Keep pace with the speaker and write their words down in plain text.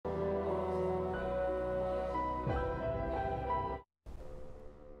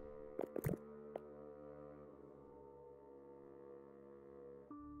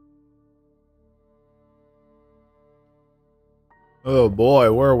Oh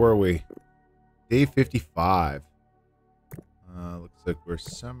boy, where were we? Day 55. Looks like we're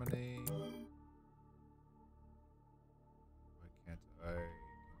summoning. Why can't I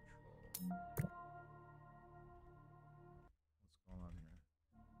control? What's going on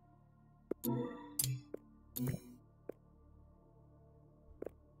here?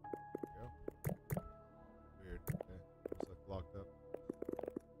 There we go. Weird. Okay. Looks like locked up.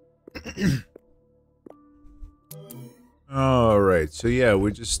 Alright, so yeah,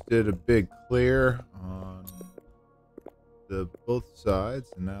 we just did a big clear on the both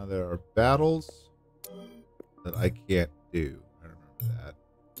sides, and now there are battles that I can't do. I remember that.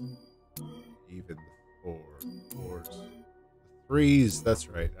 Even the fours. The threes, that's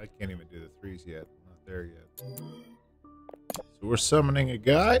right. I can't even do the threes yet. I'm not there yet. So we're summoning a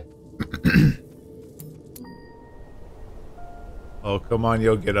guy. Oh, come on,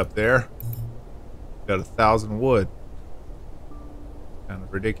 you'll get up there. Got 1,000 wood. Kind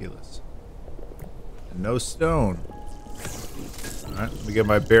of ridiculous. And no stone. Alright, let me get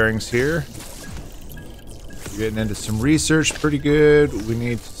my bearings here. We're getting into some research pretty good. We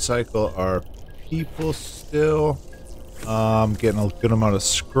need to cycle our people still. Getting a good amount of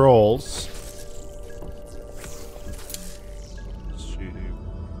scrolls.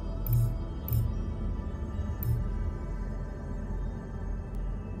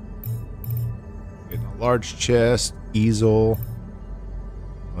 Getting a large chest, easel.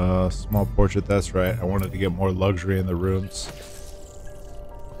 Small portrait, that's right. I wanted to get more luxury in the rooms.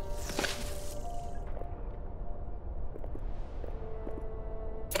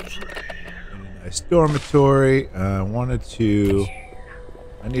 A nice dormitory. I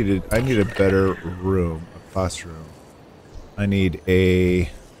need a better room, a classroom. I need a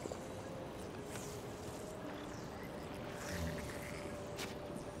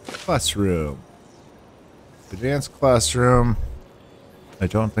classroom. Advanced classroom. I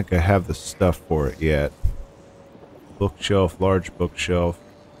don't think I have the stuff for it yet. Bookshelf, large bookshelf.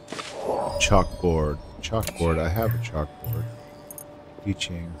 Chalkboard. Chalkboard, I have a chalkboard.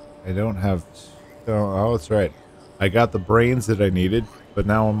 Teaching. I don't have... Oh, that's right. I got the brains that I needed, but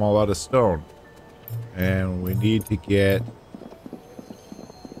now I'm all out of stone. And we need to get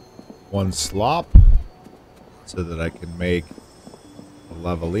one slop so that I can make a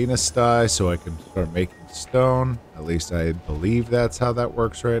lavalina sty so I can start making stone. At least I believe that's how that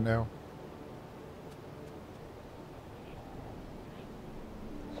works right now.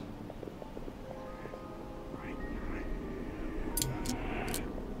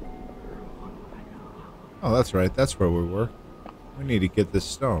 Oh, that's right. That's where we were. We need to get this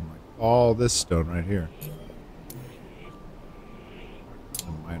stone. Like all this stone right here. It's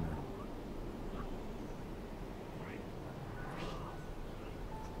a miner.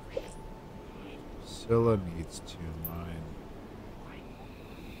 Scylla needs to mine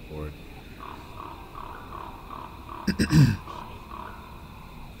board.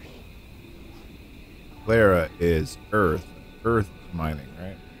 Clara is earth. Earth mining,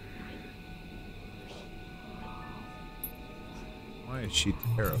 right? Why is she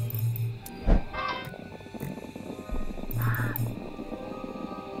terrified?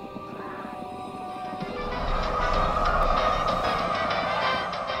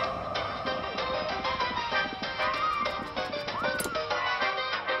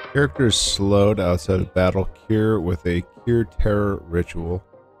 Characters slowed outside of battle. Cure with a cure terror ritual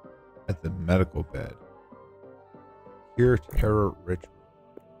at the medical bed. Cure terror ritual.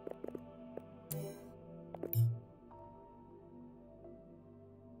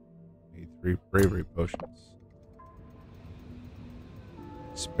 Need 3 bravery potions.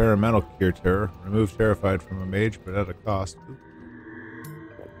 Experimental cure terror. Remove terrified from a mage, but at a cost.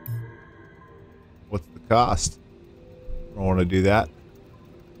 What's the cost? I don't want to do that.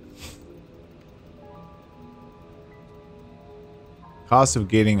 Cost of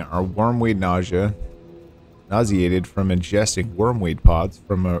gaining our wormweed nausea. Nauseated from ingesting wormweed pods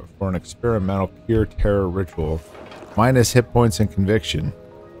for an experimental cure terror ritual. Minus hit points and conviction.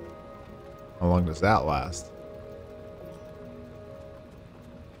 How long does that last?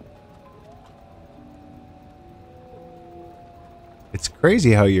 It's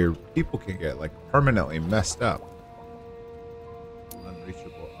crazy how your people can get like permanently messed up.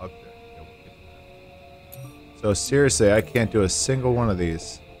 Unreachable object. So seriously, I can't do a single one of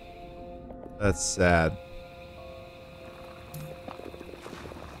these. That's sad.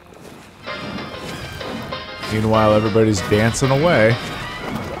 Meanwhile, everybody's dancing away.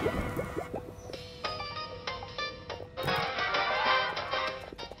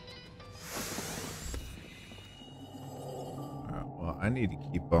 Well, I need to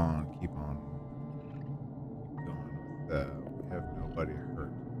keep on going with that. We have no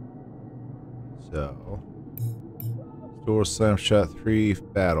So, store slam shot 3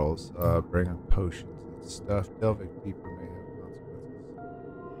 battles. Bring up potions and stuff. Delving deeper may have consequences.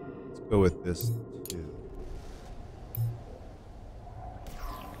 Let's go with this too.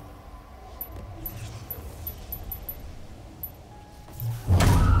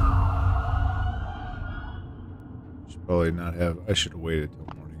 Should probably not have. I should have waited till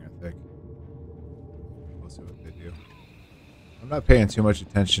morning, I think. We'll see what they do. I'm not paying too much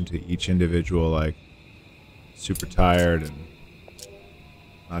attention to each individual, like, super tired and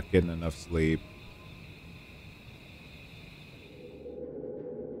not getting enough sleep.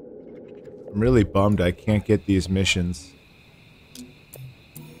 I'm really bummed I can't get these missions.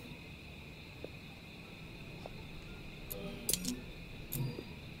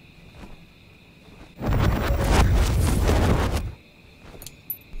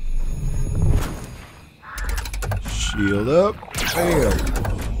 Shield up. Bam.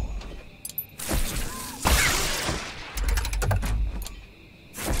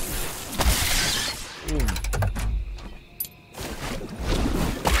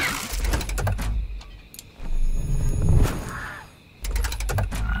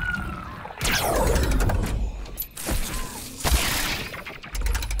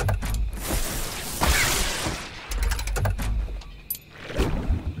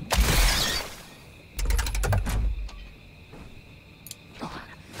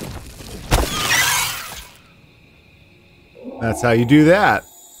 That's how you do that.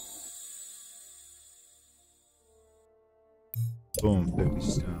 Boom, 50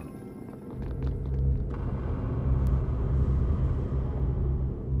 stone.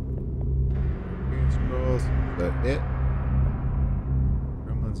 Green scrolls, is that it?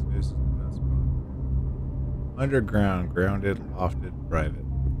 Gremlin's noose is not spawn. Underground, grounded, lofted, private.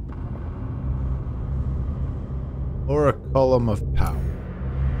 Or a column of power.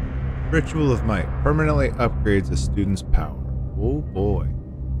 Ritual of Might permanently upgrades a student's power. Oh boy.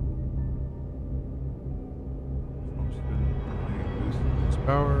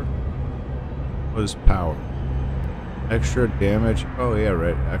 Power. What is power? Extra damage. Oh yeah,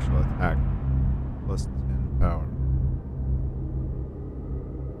 right. Actual attack. Plus 10 power.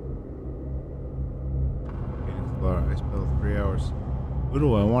 I spell 3 hours. Who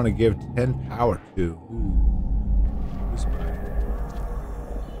do I want to give 10 power to? Ooh. Who's mine?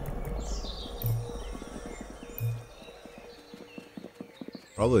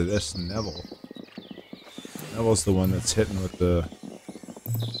 Probably this Neville. Neville's the one that's hitting with the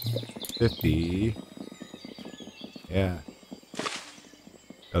 50. Yeah.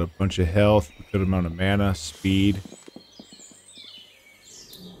 Got a bunch of health, a good amount of mana, speed.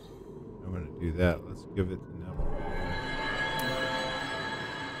 I'm gonna do that. Let's give it to Neville.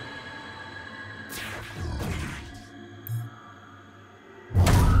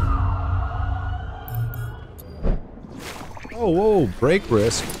 Oh, whoa, break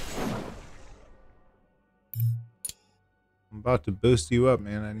risk. I'm about to boost you up,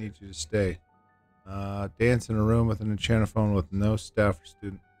 man. I need you to stay. Dance in a room with an enchantophone with no staff or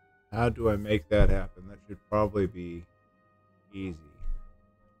student. How do I make that happen? That should probably be easy.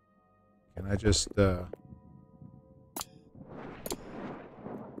 Can I just, well,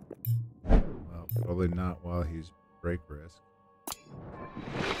 probably not while he's break risk.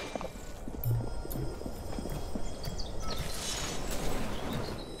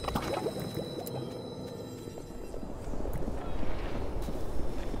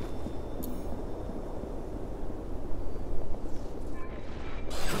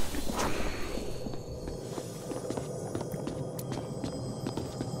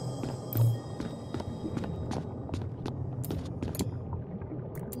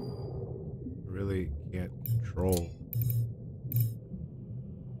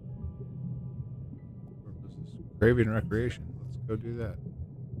 Craving recreation. Let's go do that.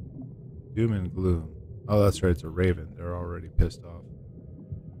 Doom and gloom. Oh, that's right. It's a raven. They're already pissed off.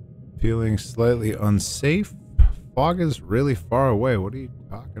 Feeling slightly unsafe. Fog is really far away. What are you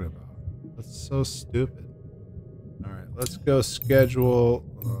talking about? That's so stupid. All right, let's go schedule.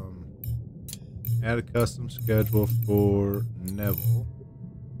 Add a custom schedule for Neville,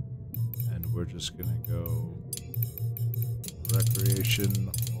 and we're just gonna go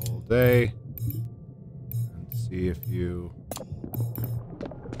recreation all day. See if you...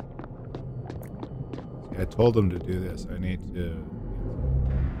 See, I told him to do this. I need to...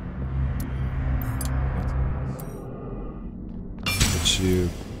 Get you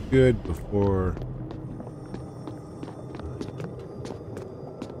good before...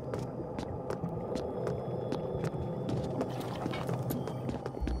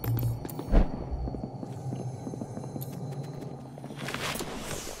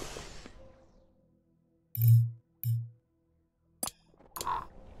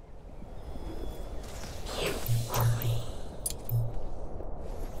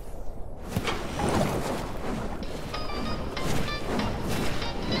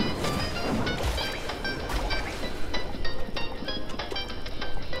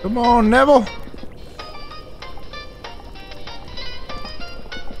 Come on, Neville.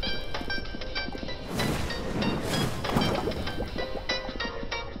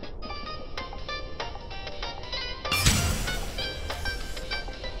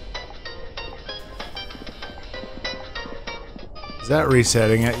 Is that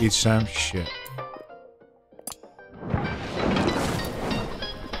resetting it each time? Shit.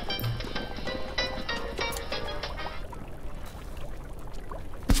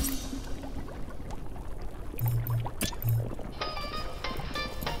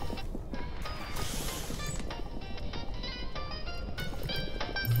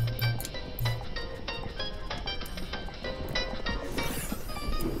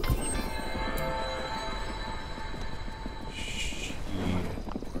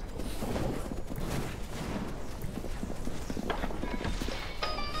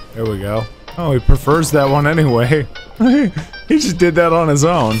 There we go. Oh, he prefers that one anyway. He just did that on his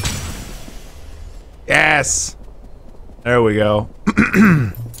own. Yes! There we go.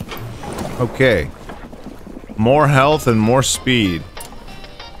 Okay. More health and more speed.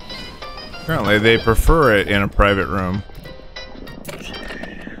 Apparently they prefer it in a private room.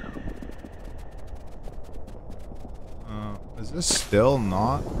 Is this still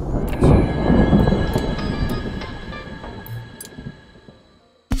not?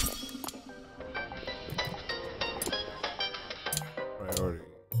 Priority.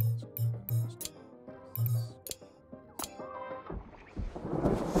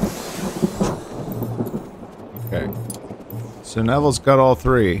 Okay. So Neville's got all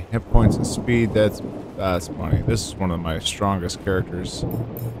three. Hit points and speed, that's funny. This is one of my strongest characters.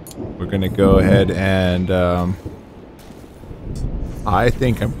 We're gonna go ahead and I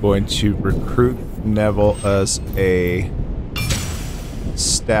think I'm going to recruit Neville as a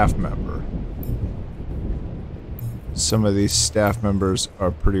staff member. Some of these staff members are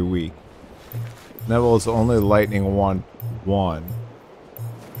pretty weak. Neville is only lightning one.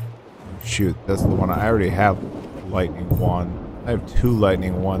 Shoot, that's the one. I already have lightning one. I have 2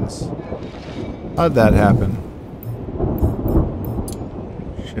 lightning ones. How'd that happen?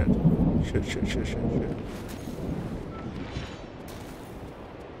 Shit.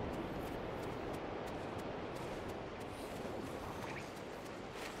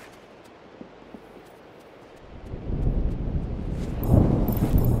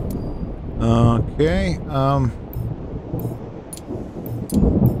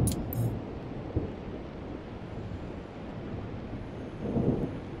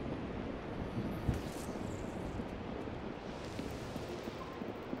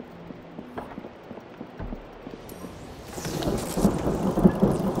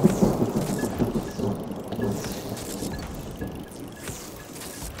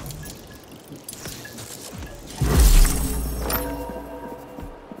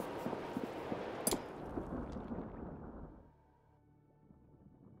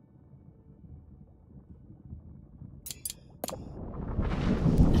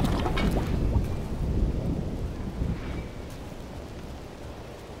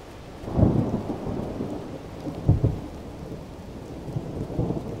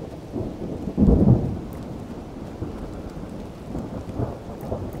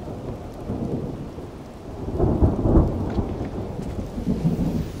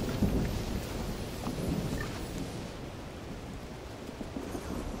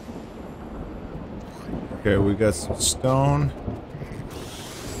 Okay, okay, we got some stone.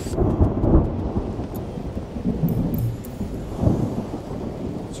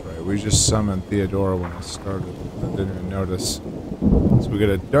 That's right, we just summoned Theodora when I started. I didn't even notice. So we got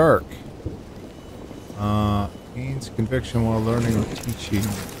a dark. Gains conviction while learning or teaching.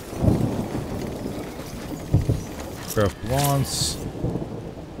 Craft wands.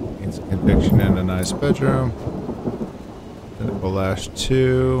 Gains conviction in a nice bedroom. Identical lash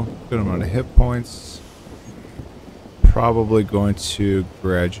 2. Good amount of hit points. Probably going to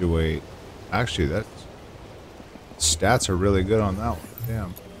graduate. Actually, that stats are really good on that one.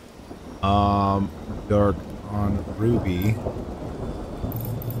 Damn. Dark on Ruby.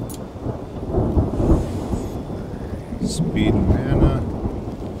 Speed and mana.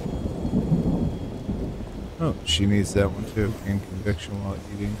 Oh, she needs that one too. Gain conviction while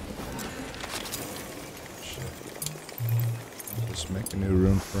eating. Shit. Just make a new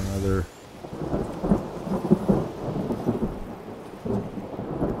room for another.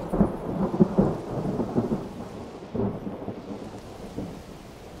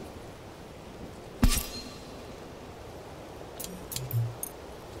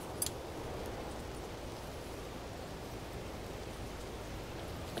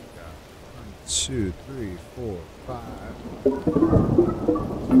 2, 3, 4, 5.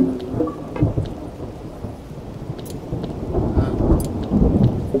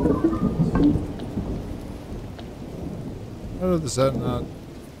 How does that not?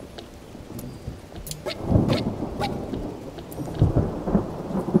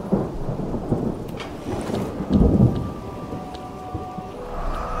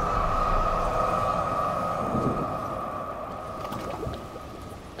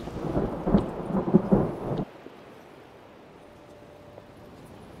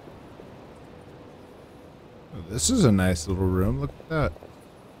 This is a nice little room. Look at that.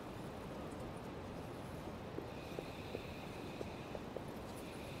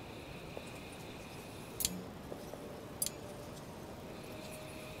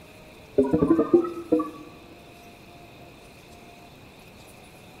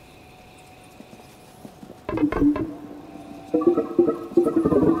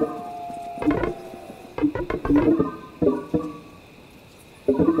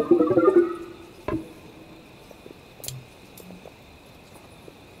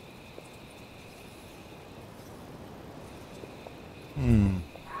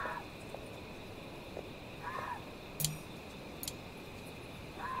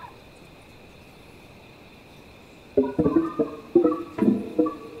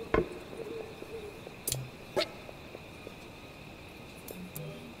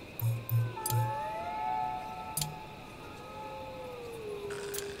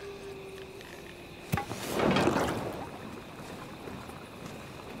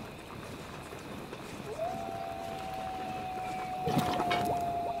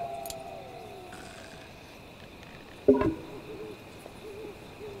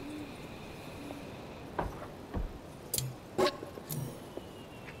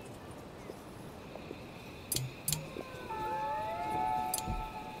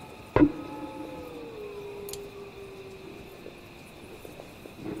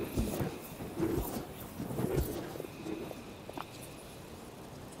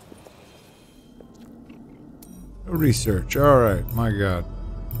 Research. Alright, my god.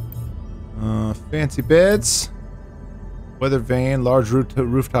 Fancy beds. Weather vane, large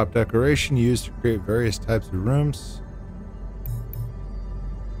rooftop decoration used to create various types of rooms.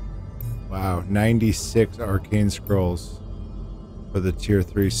 Wow, 96 arcane scrolls for the tier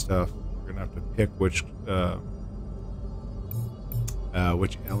 3 stuff. We're gonna have to pick which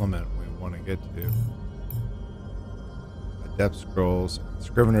element we want to get to. Adept scrolls,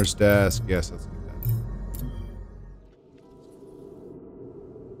 scrivener's desk. Yes, let's get that.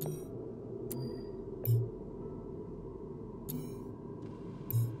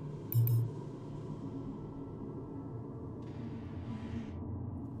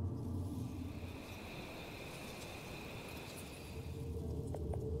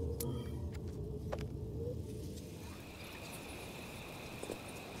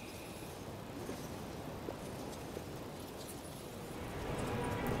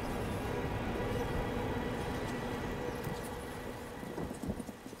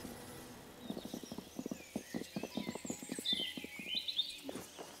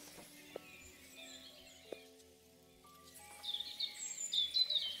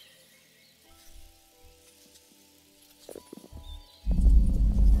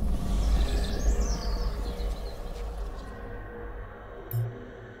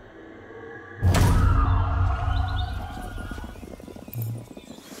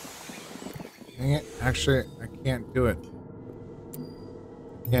 Dang it. Actually, I can't do it.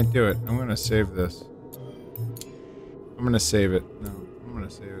 Can't do it. I'm gonna save this. I'm gonna save it. No, I'm gonna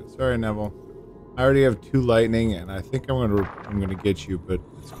save it. Sorry, Neville. I already have 2 lightning, and I think I'm gonna get you, but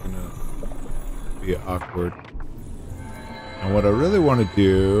it's gonna be awkward. And what I really want to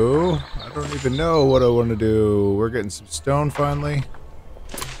do, I don't even know what I want to do. We're getting some stone finally.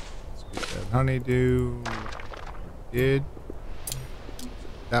 Let's get that honeydew. Did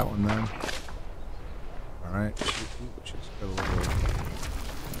that one then? All right. She's got a little.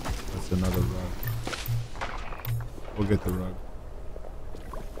 That's another rug. We'll get the rug.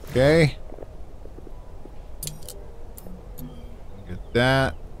 Okay. Get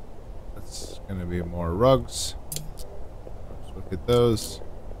that. That's gonna be more rugs. Let's look at those.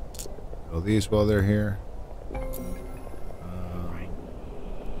 Fill these while they're here.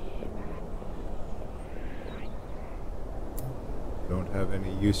 Don't have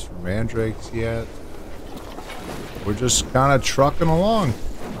any use for mandrakes yet. We're just kind of trucking along.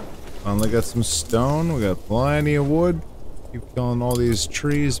 Finally got some stone. We got plenty of wood. Keep killing all these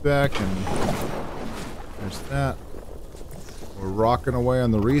trees back, and there's that. We're rocking away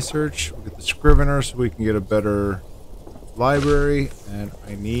on the research. We'll get the scrivener so we can get a better library. And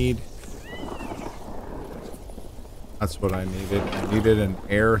I need That's what I needed. I needed an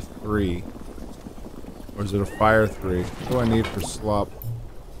air 3. Or is it a fire 3? What do I need for slop?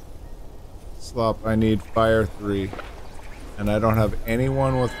 Slop, I need fire 3. And I don't have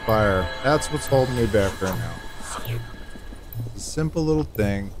anyone with fire. That's what's holding me back right now. It's a simple little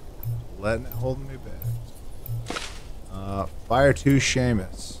thing. Letting it hold me back. Fire 2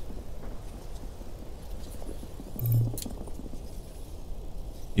 Seamus.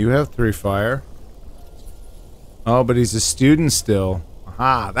 You have 3 fire. Oh, but he's a student still.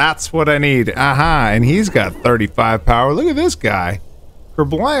 Aha, that's what I need. Aha, and he's got 35 power. Look at this guy.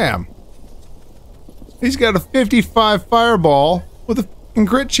 Kerblam. He's got a 55 fireball with a fucking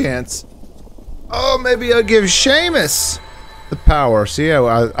crit chance. Oh, maybe I'll give Seamus the power. See,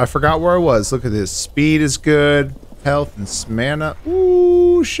 I forgot where I was. Look at this. Speed is good. Health and mana.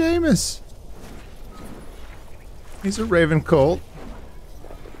 Ooh, Seamus. He's a Raven Colt.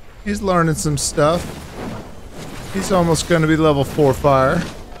 He's learning some stuff. He's almost going to be level 4 fire.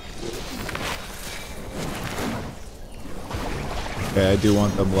 Okay, I do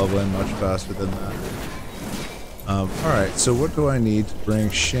want them leveling much faster than that. Alright, so what do I need to bring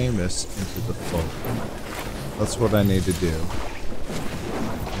Seamus into the fold? That's what I need to do.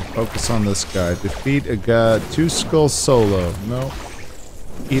 Focus on this guy. Defeat a god. 2 skull solo. No.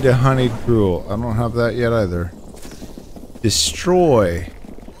 Eat a honeyed gruel. I don't have that yet either. Destroy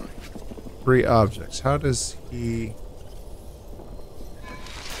 3 objects. How does he...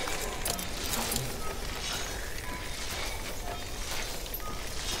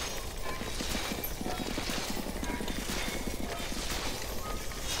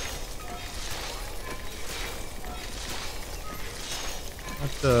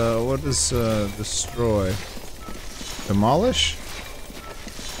 what does destroy? Demolish?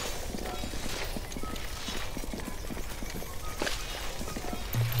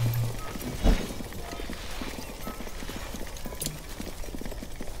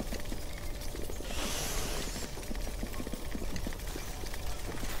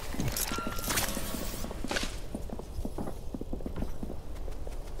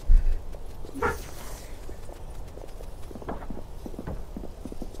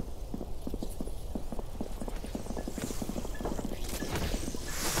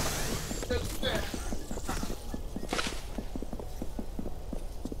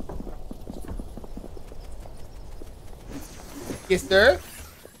 Yes, sir.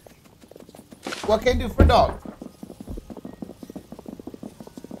 What can I do for dog?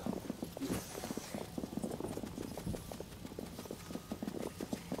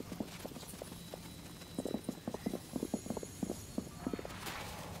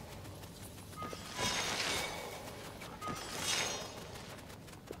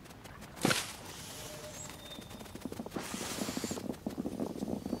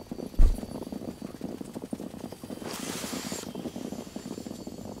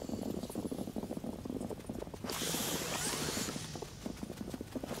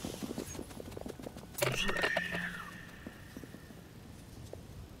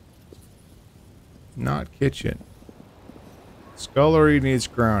 Not kitchen. Scullery needs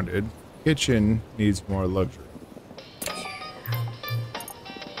grounded. Kitchen needs more luxury.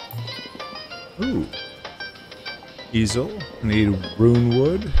 Ooh. Easel. Need rune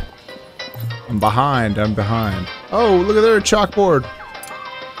wood. I'm behind. I'm behind. Oh, look at there, a chalkboard.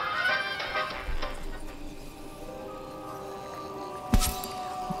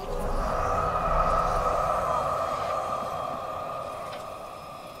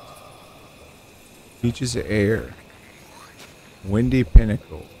 Teaches air. Windy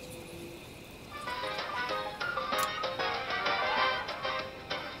pinnacle.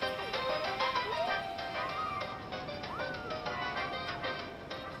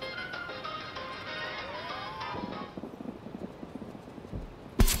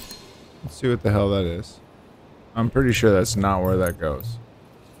 Let's see what the hell that is. I'm pretty sure that's not where that goes.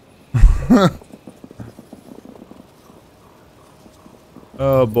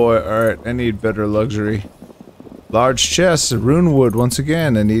 Oh boy, alright, I need better luxury. Large chest, rune wood, once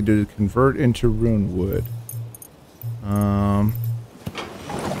again, I need to convert into rune wood.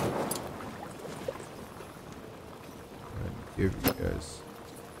 Give you guys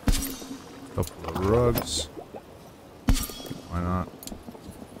a couple of rugs. Why not?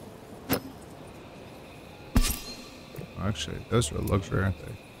 Actually, those are luxury, aren't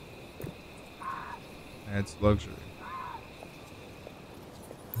they? Adds luxury.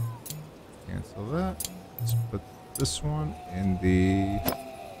 Cancel that. Let's put this one in the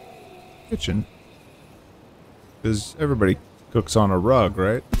kitchen. Because everybody cooks on a rug,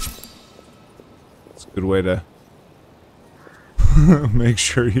 right? It's a good way to make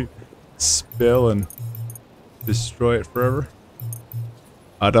sure you spill and Destroy it forever.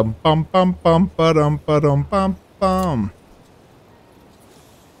 Bum bum bum bum bum bum bum.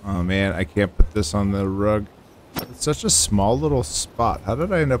 Oh man, I can't put this on the rug. It's such a small little spot. How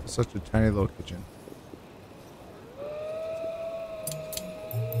did I end up with such a tiny little kitchen?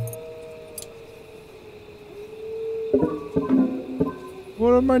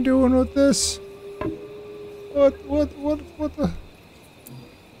 What am I doing with this? What the?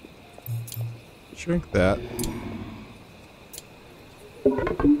 Shrink that.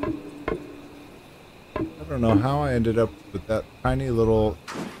 I don't know how I ended up with that tiny little...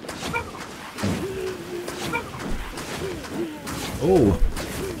 Oh,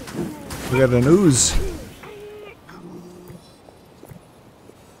 we got an ooze.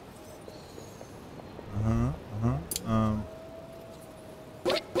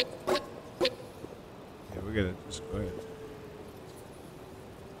 Yeah, we gotta just go ahead.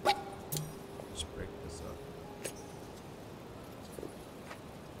 Just break this up.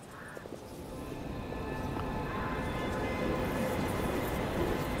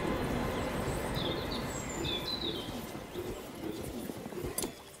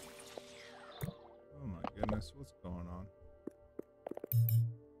 Oh my goodness, what's going on?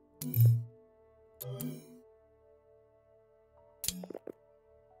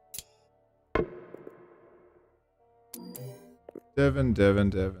 Devin.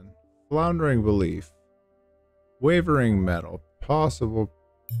 Floundering belief. Wavering metal. Possible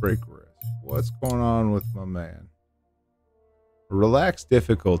break risk. What's going on with my man? Relaxed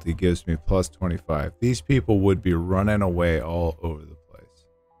difficulty gives me plus 25. These people would be running away all over the place.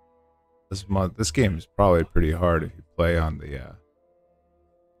 This game is probably pretty hard if you play on the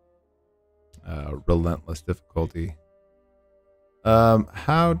relentless difficulty.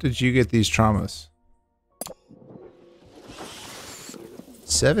 How did you get these traumas?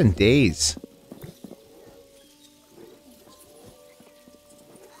 7 days.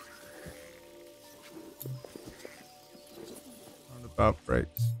 Learned about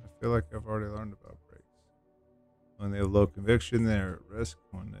breaks. I feel like I've already learned about breaks. When they have low conviction, they're at risk.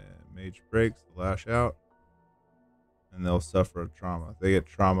 When the mage breaks, they lash out, and they'll suffer a trauma. They get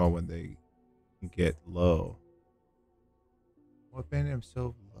trauma when they get low. What made them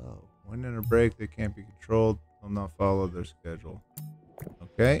so low? When in a break, they can't be controlled. Will not follow their schedule.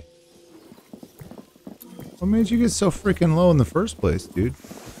 Okay. What made you get so freaking low in the first place, dude?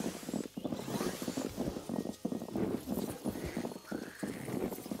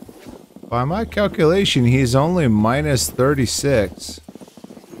 By my calculation, he's only minus 36.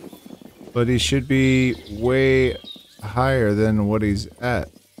 But he should be way higher than what he's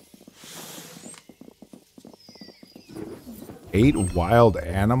at. 8 wild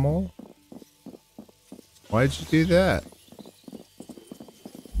animal? Why'd you do that?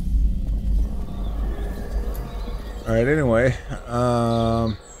 Alright, anyway.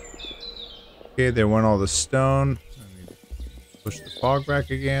 Okay, they went all the stone. I need to push the fog back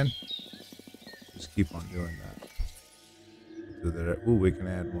again. Just keep on doing that. Do that. Ooh, we can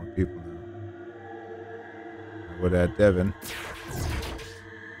add more people now. I would add Devin.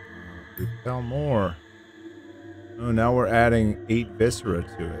 Repel more. Oh, now we're adding 8 viscera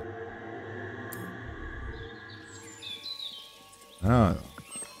to it. Oh.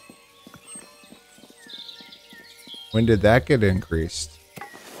 When did that get increased?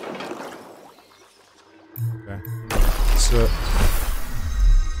 Okay. So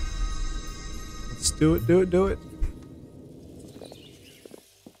let's do it.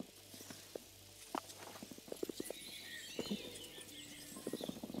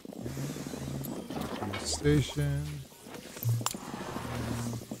 Station.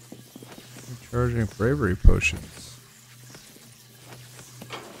 Recharging bravery potions.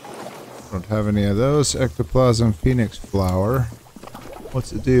 Don't have any of those. Ectoplasm Phoenix Flower.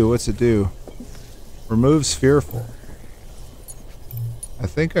 What's it do? Removes fearful. I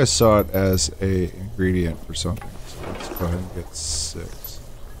think I saw it as a ingredient for something. So let's go ahead and get 6.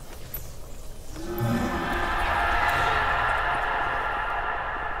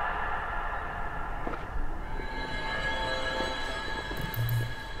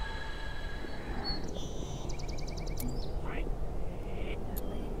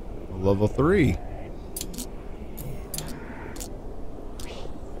 Level 3.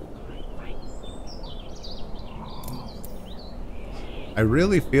 I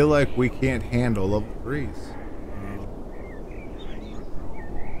really feel like we can't handle level 3s.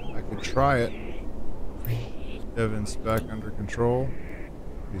 I could try it. Devin's back under control.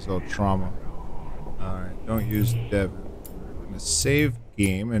 He's all trauma. Alright, don't use Devin. I'm gonna save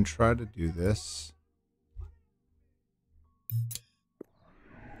game and try to do this.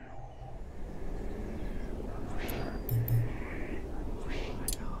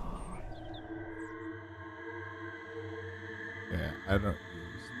 I don't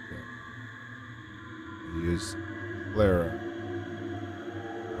use that. I use Clara.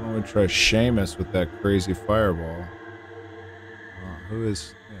 Why don't we try Seamus with that crazy fireball? Who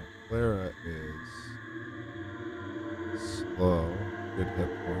is... Yeah, Clara is... slow. Good hit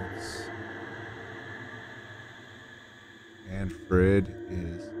points. And Frid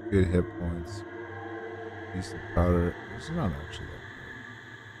is good hit points. Decent powder. It's not actually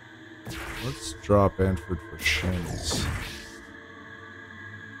that great. Let's drop Anford for Seamus.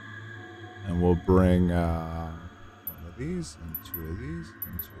 And we'll bring one of these, and two of these,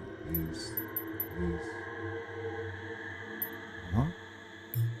 and two of these.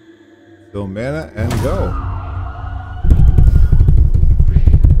 Fill mana and go.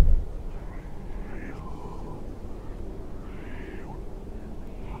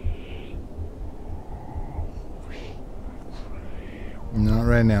 Not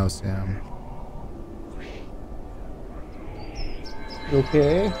right now, Sam. You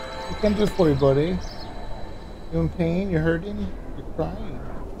okay? What can I do for you, buddy? You in pain? You hurting? You're crying.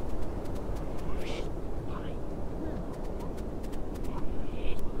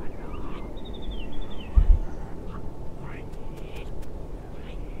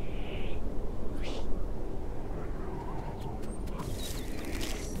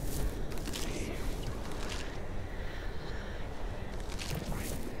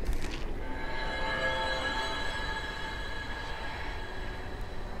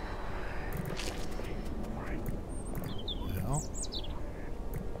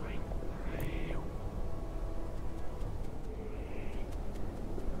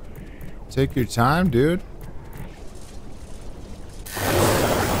 Take your time, dude.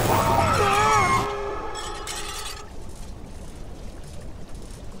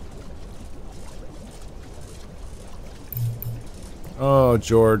 Oh,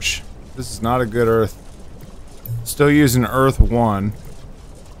 George. This is not a good Earth. Still using Earth 1.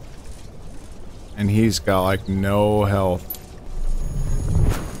 And he's got like no health.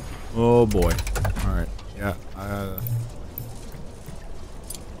 Oh boy. Alright. Yeah.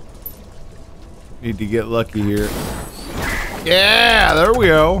 Need to get lucky here. Yeah, there we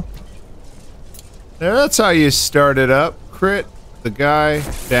go. That's how you start it up. Crit the guy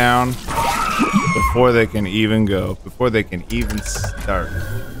down before they can even go. Before they can even start.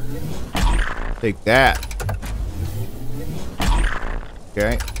 Take that.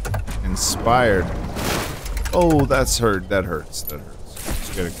 Okay. Inspired. Oh, that's hurt. That hurts. That hurts.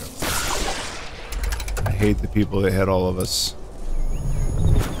 Just gotta go. I hate the people that hit all of us.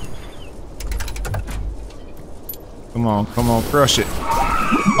 Come on, crush it.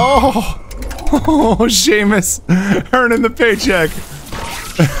 Oh! Oh, Seamus! Earning the paycheck!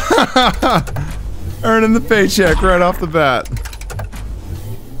 Earning the paycheck right off the bat.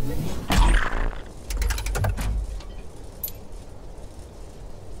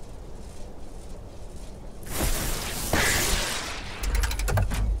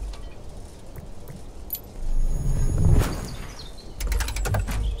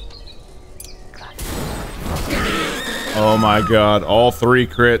 Oh my god, all 3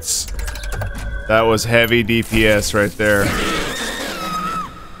 crits. That was heavy DPS right there.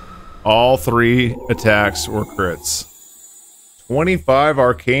 All 3 attacks were crits. 25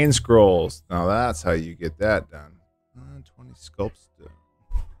 arcane scrolls. Now that's how you get that done. 20 sculpt stone.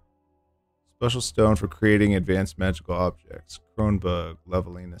 Special stone for creating advanced magical objects. Cronebug,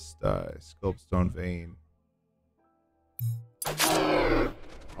 leveling a sty. Sculpt stone vein.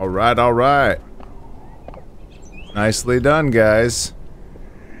 Alright, alright. Nicely done, guys.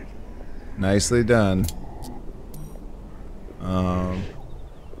 Nicely done. And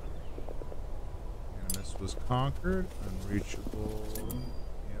this was conquered. Unreachable.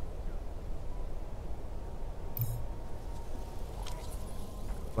 Yep.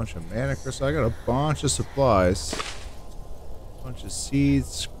 Bunch of mana crystals. I got a bunch of supplies. Bunch of seeds.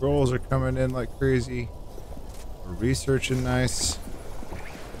 Scrolls are coming in like crazy. We're researching nice.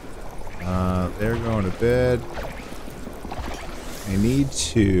 They're going to bed. I need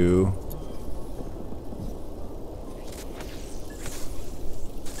to...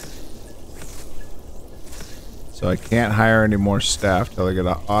 So I can't hire any more staff till I get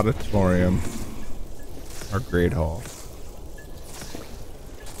an auditorium or great hall.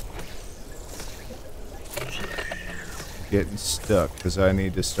 Getting stuck because I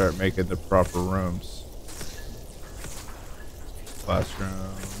need to start making the proper rooms.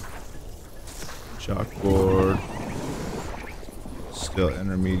 Classroom. Chalkboard. Still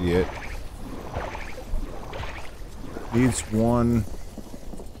intermediate. Needs 1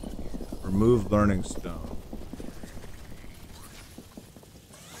 remove learning stone.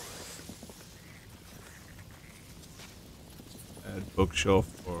 Add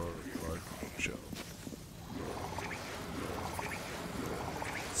bookshelf or large bookshelf.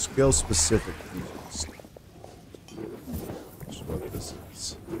 Skill specific features. Which is what this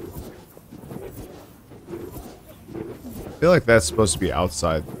is. I feel like that's supposed to be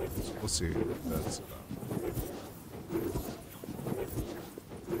outside. So we'll see what that's about.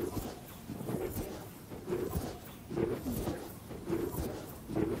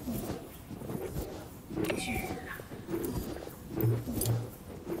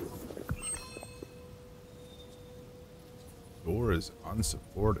 Door is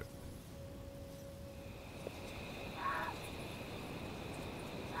unsupported.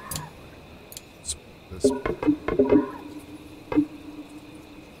 This.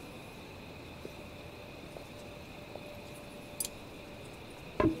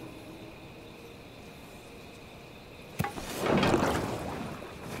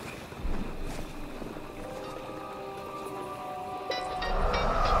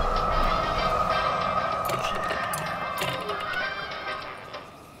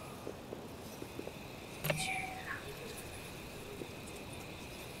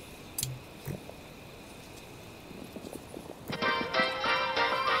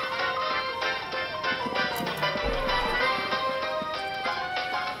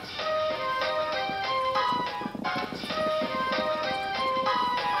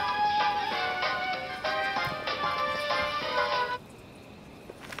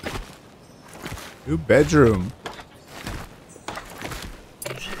 New bedroom.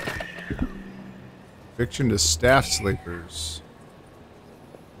 Fiction to staff sleepers.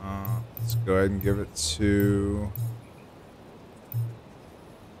 Let's go ahead and give it to...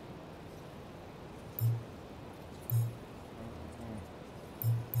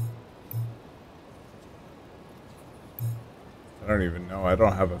 I don't even know. I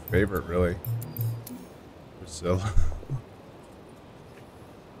don't have a favorite, really. Priscilla.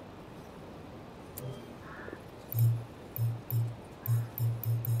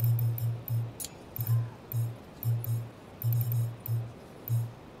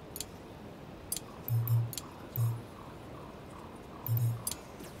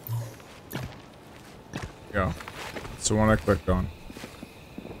 Go. That's the one I clicked on.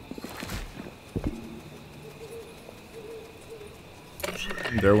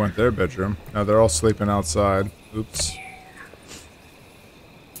 There went their bedroom. Now they're all sleeping outside. Oops.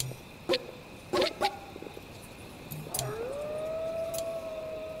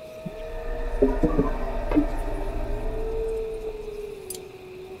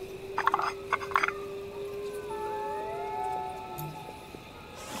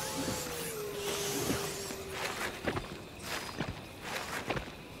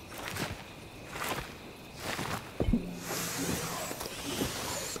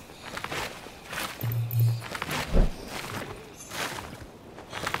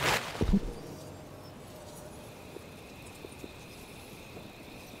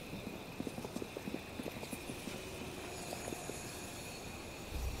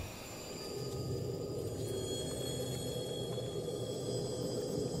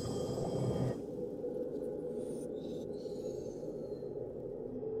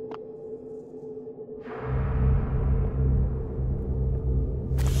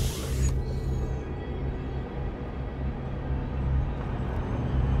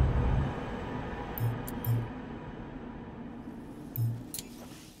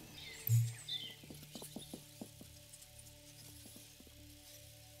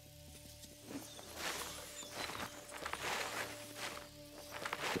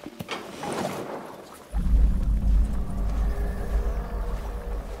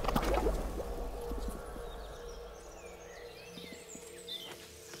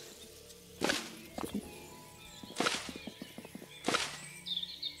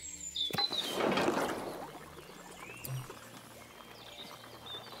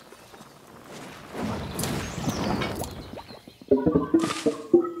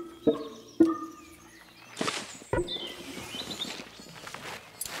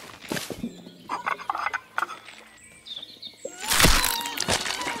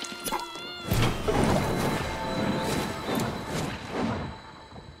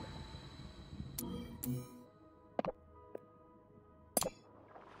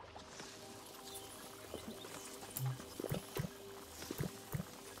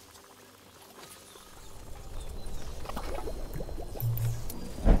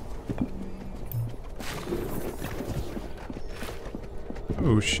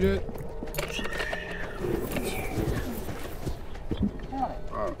 Oh shit.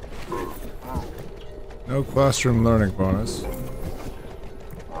 No classroom learning bonus.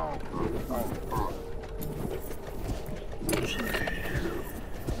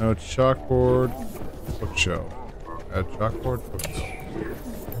 No chalkboard, bookshelf. Add chalkboard, bookshelf.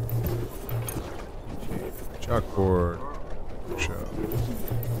 Chalkboard, bookshelf.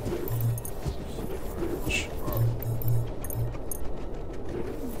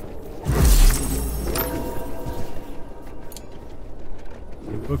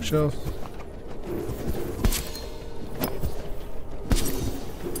 Bookshelves.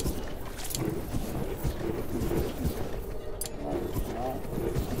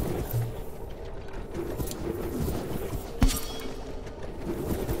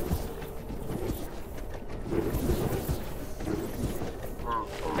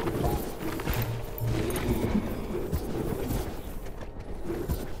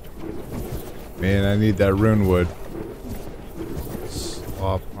 Man, I need that rune wood.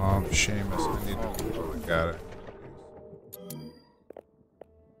 Slop pump, Seamus. I need to look at it.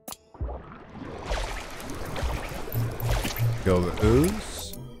 Kill the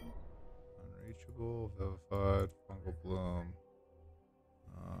ooze. Unreachable, vivified, fungal bloom.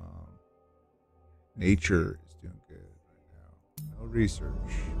 Nature is doing good right now. No research.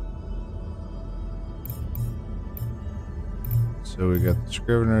 So we got the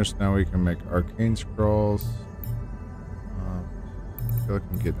scriveners. Now we can make arcane scrolls. I feel like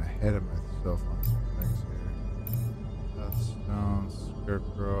I'm getting ahead of myself on some things here. Deathstones,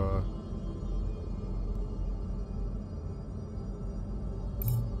 scarecrow.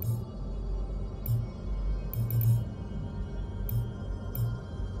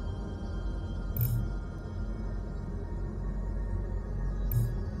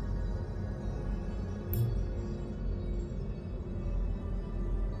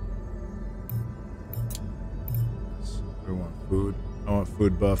 We want food. I want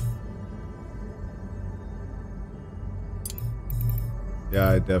food buff. Yeah,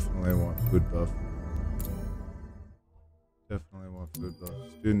 I definitely want food buff. Definitely want food buff.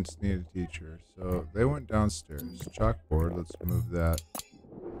 Students need a teacher. So they went downstairs. Chalkboard, let's move that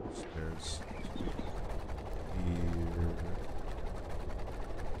upstairs. Here.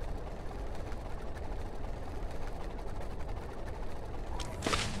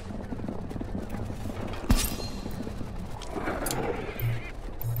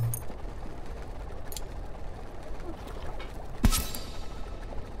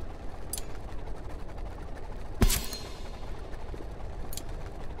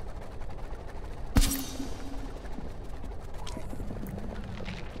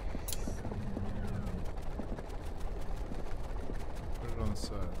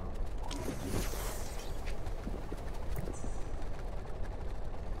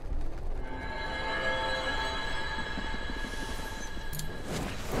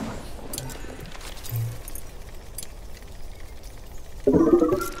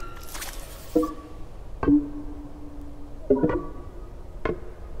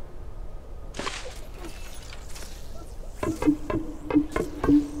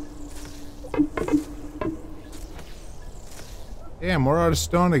 Damn, we're out of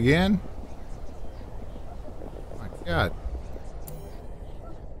stone again? Oh my god.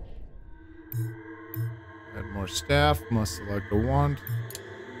 Add more staff. Must select a wand.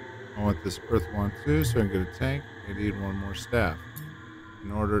 I want this earth wand too, so I can get a tank. I need one more staff.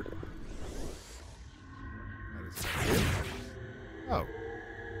 In order... Oh.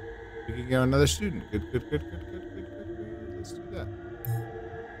 We can get another student. Good. Let's do that.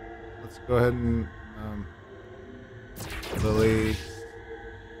 Let's go ahead and... Lily...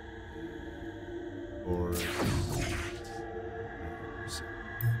 Or...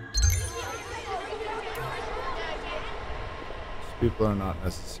 People are not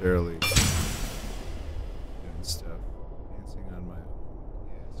necessarily doing stuff. Dancing on my own.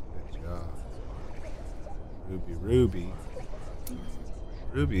 Yes, good job. Ruby.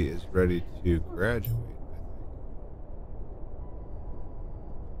 Ruby is ready to graduate, I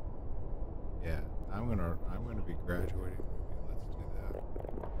think. Yeah, I'm gonna be graduating. Let's do that.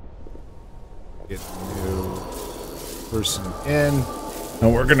 Get a new person in,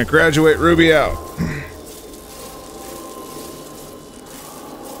 and we're gonna graduate Ruby out.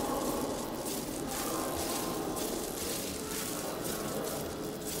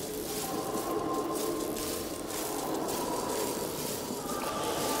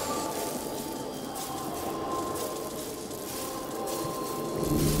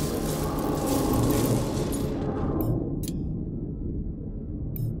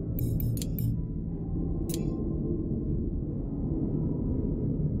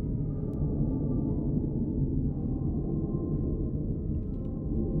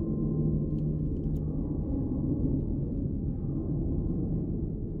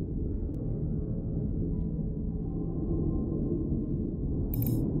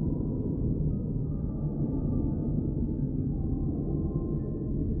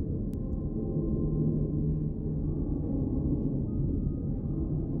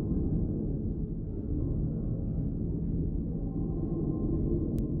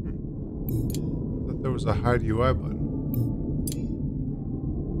 Where's the hide UI button?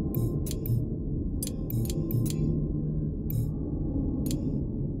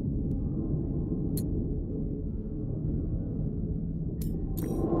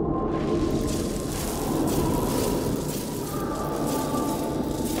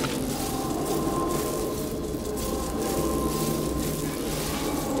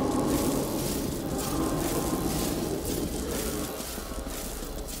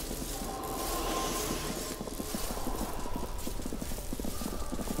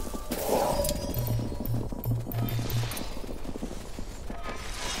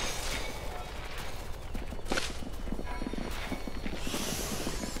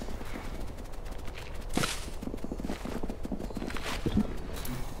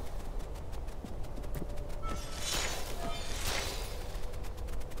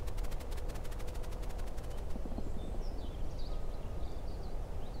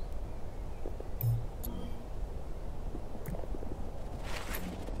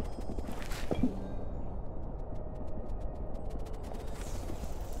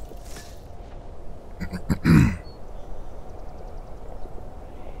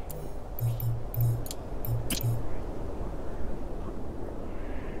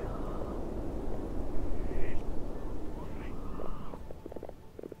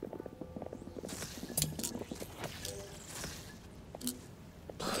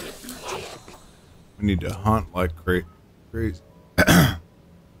 We need to hunt like crazy. I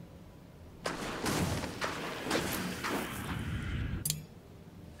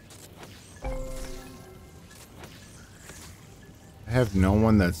have no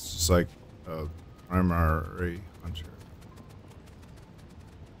one that's just like a primary hunter.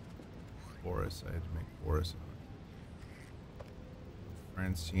 Forest. I had to make forest.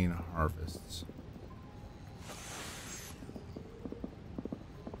 Francine harvests.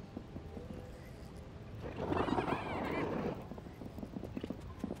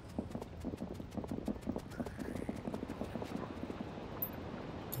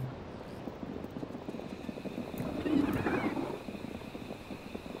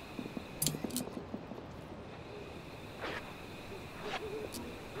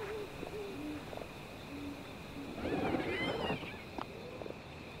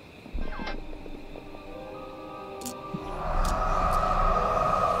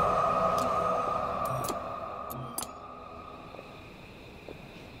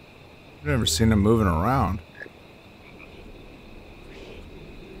 I've never seen him moving around.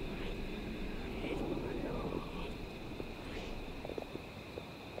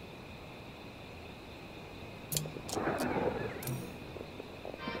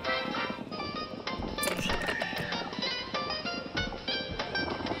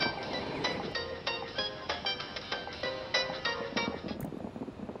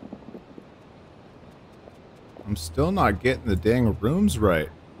 I'm still not getting the dang rooms right.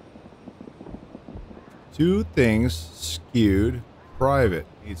 Two things skewed. Private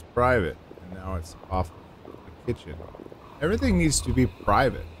needs private, and now it's off the kitchen. Everything needs to be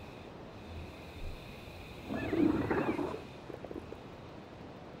private.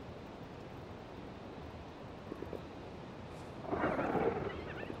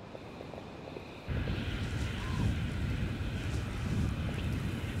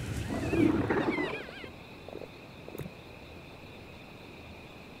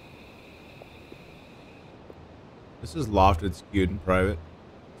 This is lofted, skewed, and private.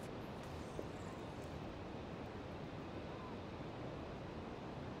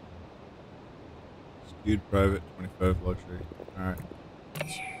 Skewed, private, 25 luxury. Alright.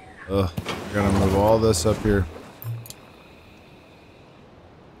 Ugh. I gotta move all this up here.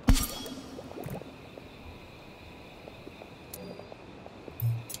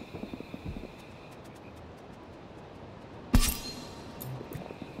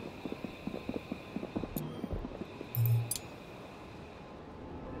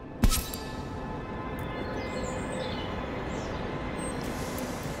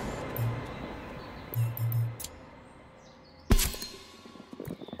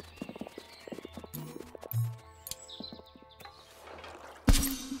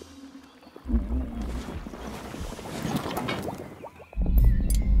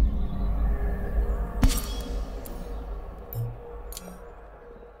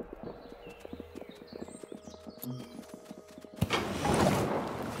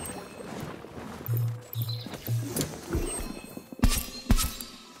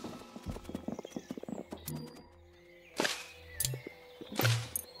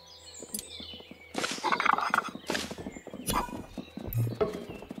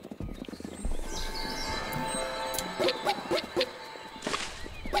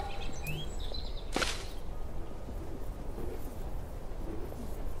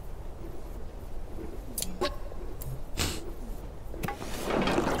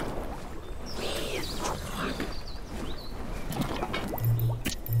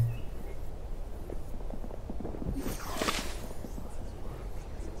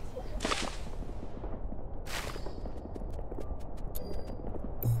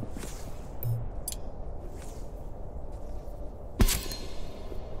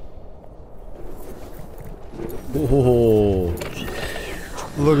 Oh,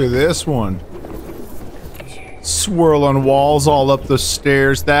 look at this one. Swirl on walls all up the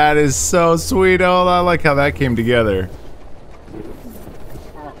stairs. That is so sweet. Oh, I like how that came together.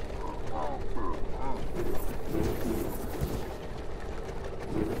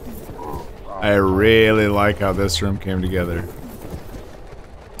 I really like how this room came together.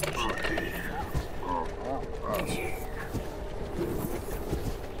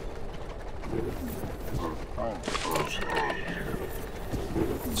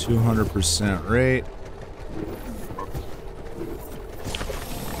 %200 rate.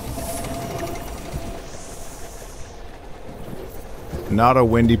 Not a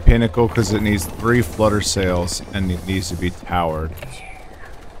windy pinnacle because it needs 3 flutter sails and it needs to be towered.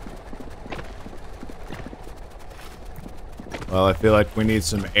 Well, I feel like we need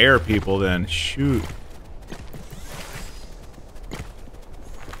some air people then. Shoot.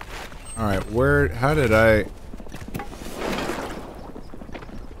 Alright, how did I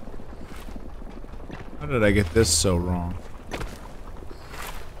get this so wrong?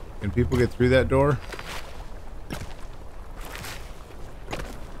 Can people get through that door?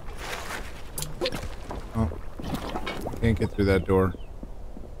 Oh. Can't get through that door.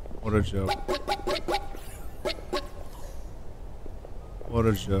 What a joke. What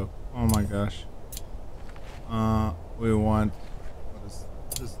a joke. Oh my gosh. We want...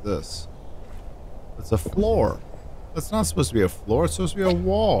 What is this? It's a floor. That's not supposed to be a floor. It's supposed to be a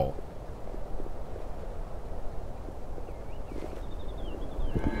wall.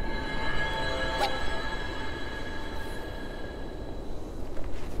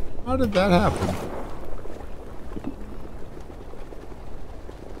 How did that happen?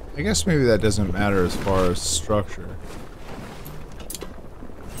 I guess maybe that doesn't matter as far as structure.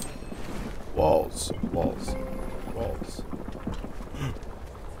 Walls, walls, walls.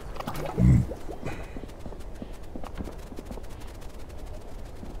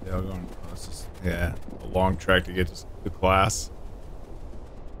 Yeah, I'm going. This is, yeah, a long track to get to the class.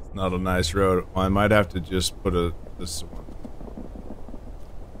 It's not a nice road. Well, I might have to just put this one.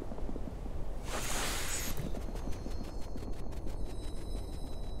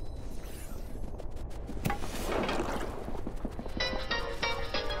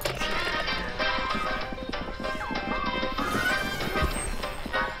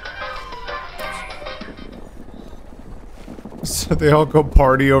 So they all go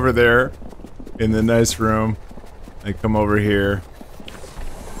party over there in the nice room. They come over here.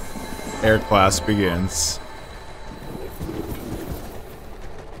 Air class begins.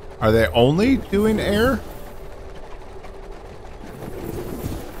 Are they only doing air?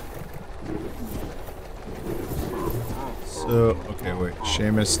 So, okay, wait.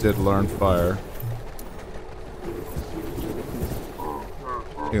 Seamus did learn fire.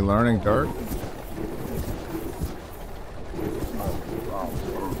 Is he learning dark?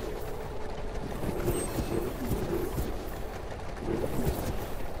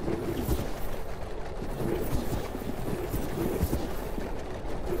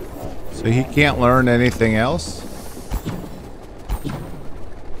 So he can't learn anything else?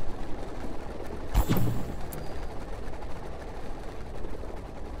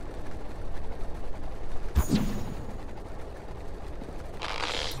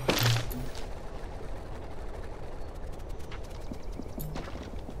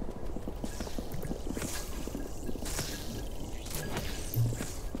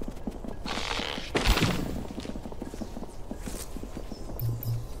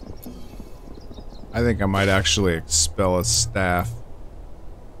 I think I might actually expel a staff.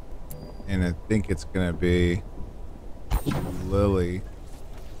 And I think it's gonna be Lily.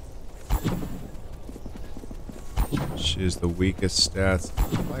 She's the weakest stats.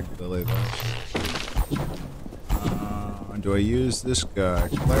 I like Lily though. Do I use this guy?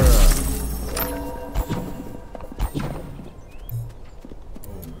 Clara.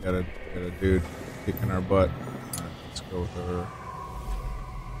 Oh, we got a dude kicking our butt. Alright, let's go with her.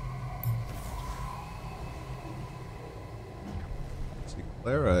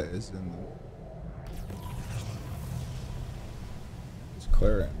 Clara is in the... Is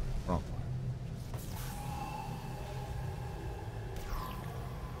Clara in the front line?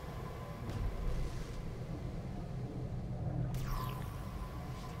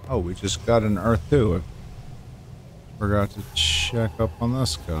 Oh, we just got an Earth 2. I forgot to check up on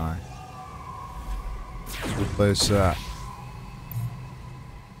this guy. Let's replace that.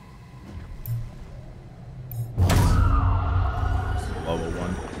 Level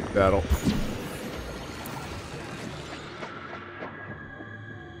 1 battle.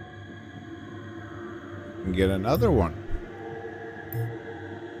 And get another one.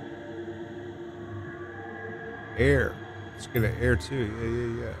 air. Let's get an air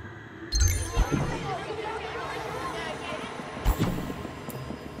too. Yeah.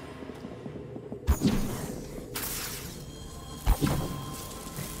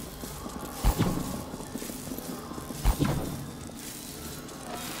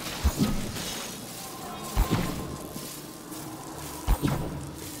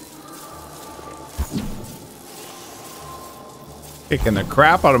 Kicking the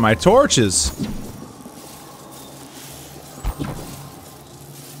crap out of my torches.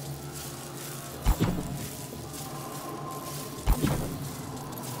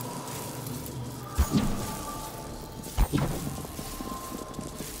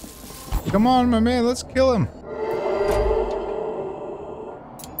 Come on, my man, let's kill him.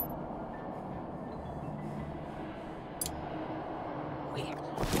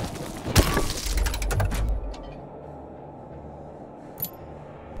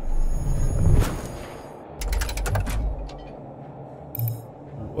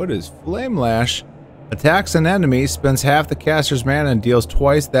 What is Flame Lash? Attacks an enemy, spends half the caster's mana, and deals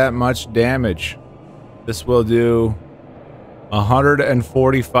twice that much damage. This will do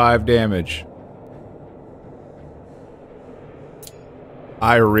 145 damage.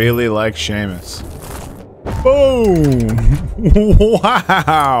 I really like Seamus. Boom!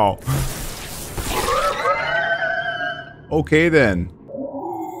 Wow! Okay then.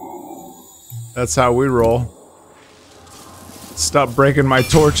 That's how we roll. Stop breaking my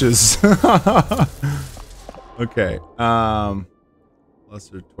torches. Okay.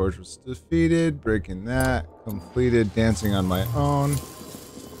 Lesser torch was defeated. Breaking that. Completed. Dancing on my own.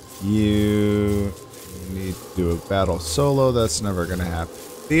 You need to do a battle solo. That's never gonna happen.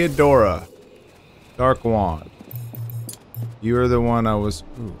 Theodora. Dark Wand. You are the one I was...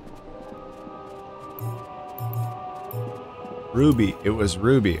 Ooh. Ruby. It was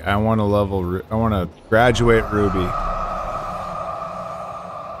Ruby. I want to level... I want to graduate Ruby.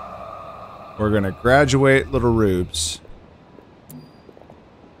 We're gonna graduate little Rubes.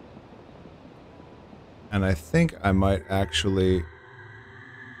 And I think I might actually...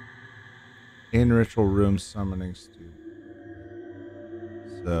 In ritual room summoning student.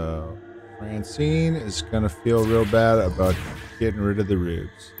 So... Francine is gonna feel real bad about getting rid of the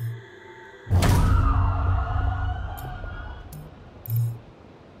Rubes.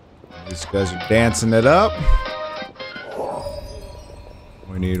 These guys are dancing it up.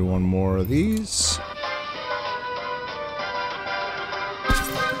 We need one more of these.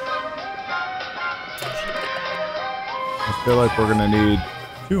 I feel like we're gonna need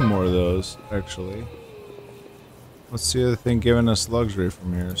 2 more of those, actually. What's the other thing giving us luxury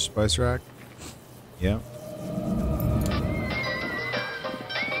from here? Spice rack? Yep.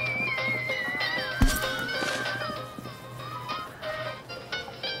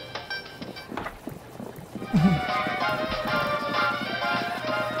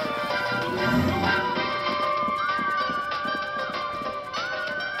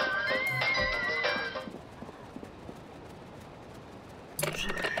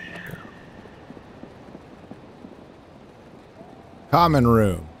 Common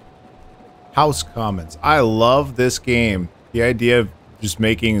room. House Commons. I love this game. The idea of just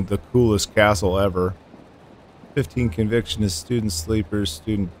making the coolest castle ever. 15 conviction is student sleepers,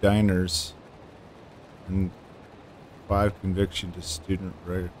 student diners. And 5 conviction to student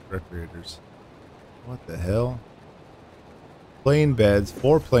recreators. What the hell? Plain beds.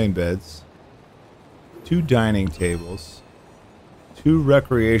 4 plain beds. 2 dining tables. 2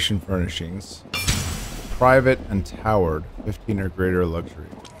 recreation furnishings. Private and towered. 15 or greater luxury.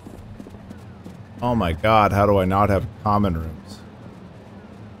 Oh my god, how do I not have common rooms?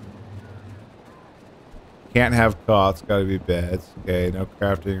 Can't have cots, gotta be beds. Okay, no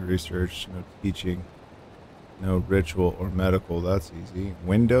crafting, research, no teaching. No ritual or medical, that's easy.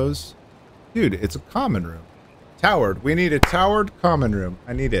 Windows? Dude, it's a common room. Towered. We need a towered common room.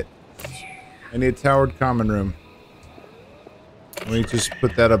 I need it. I need a towered common room. Let me just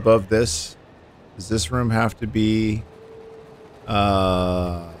put that above this. Does this room have to be...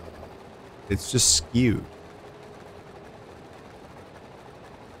 it's just skewed.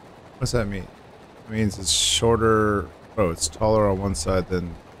 What's that mean? It means it's shorter... Oh, it's taller on one side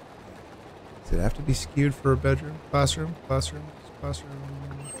than... Does it have to be skewed for a bedroom? Classroom? Classroom? Classroom?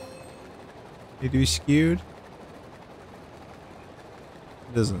 Need to be skewed?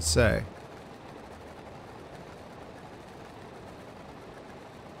 It doesn't say.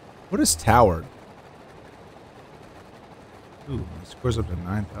 What is towered? Ooh, my score's up to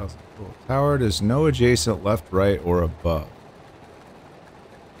 9,000. Cool. Towered is no adjacent left, right, or above.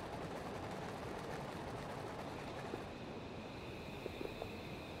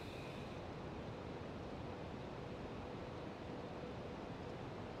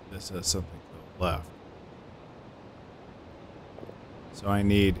 This has something to the left. So I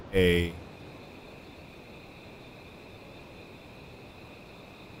need a...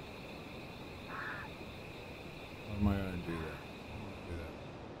 How am I going to do that?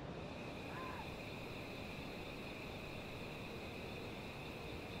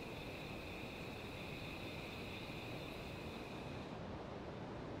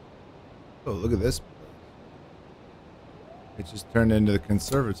 Oh, look at this. It just turned into the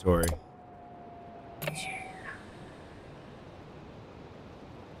conservatory.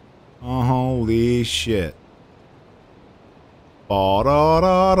 Oh, holy shit. So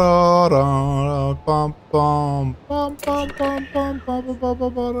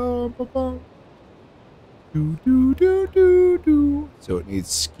it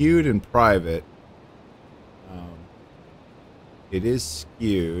needs skewed and private. It is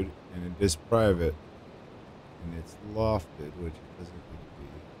skewed and it is private. And it's lofted, which it doesn't need to be.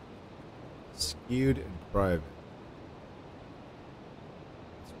 Skewed and private.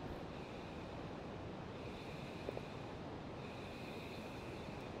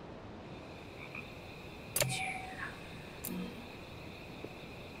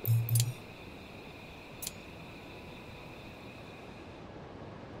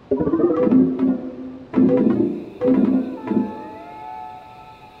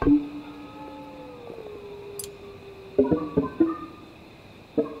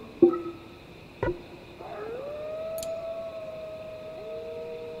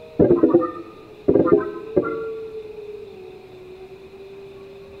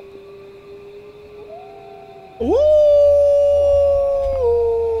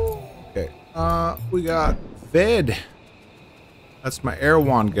 Okay, we got Ved. That's my air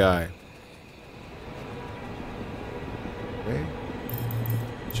wand guy. Okay.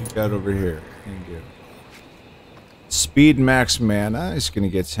 What you got over here? Speed max mana. He's gonna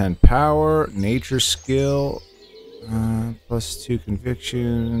get 10 power. Nature skill. Plus 2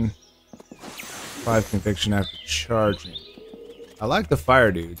 conviction. 5 conviction after charging. I like the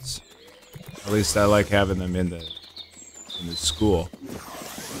fire dudes. At least I like having them in the school.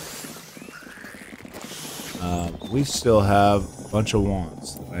 We still have a bunch of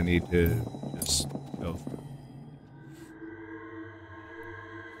wands that I need to just go through.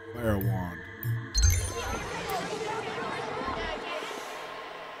 Fire wand.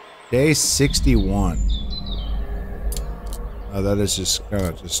 Day 61. Oh, that is just kind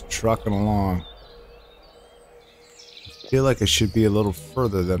of just trucking along. I feel like I should be a little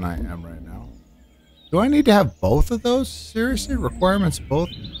further than I am right now. Do I need to have both of those? Seriously? Requirements both?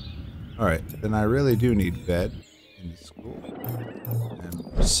 Alright, then I really do need bed in the school.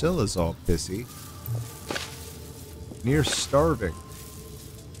 And Priscilla's all pissy. Near starving.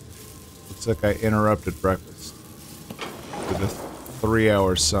 Looks like I interrupted breakfast with a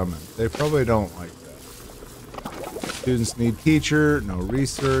 3-hour summon. They probably don't like that. Students need teacher, no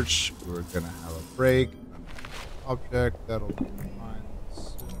research. We're gonna have a break. Object, that'll be fine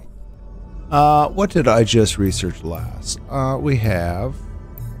soon. What did I just research last? We have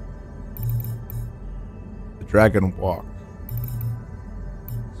the Dragon Walk.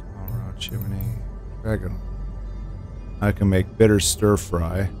 Small round chimney. Dragon. I can make bitter stir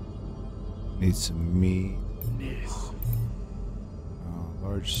fry. Need some meat.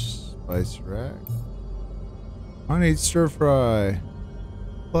 Large spice rack. Honey stir fry.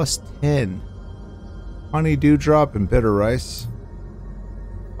 Plus 10. Honey dewdrop and bitter rice.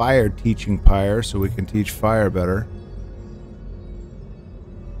 Fire teaching pyre, so we can teach fire better.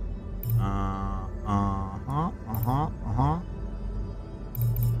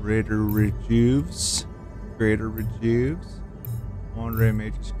 Greater rejuves. Andre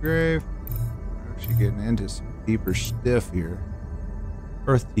Mage's Grave. We're actually getting into some deeper stuff here.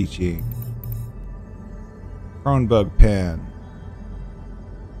 Earth teaching. Cronebug pen.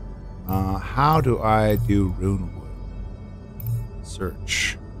 How do I do rune wood?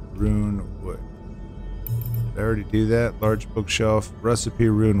 Search. Rune wood. Did I already do that? Large bookshelf. Recipe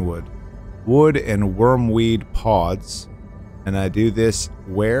rune wood. Wood and wormweed pods. And I do this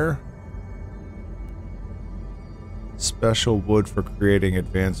where? Special wood for creating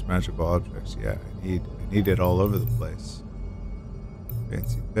advanced magical objects. Yeah, I need it all over the place.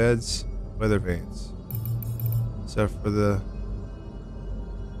 Fancy beds. Weather vanes. Except for the...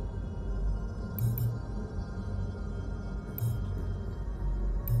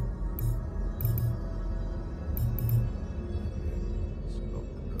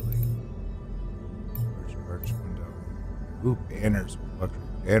 Ooh, banners.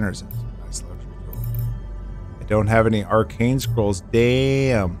 Banners have some nice luxury to them. I don't have any arcane scrolls.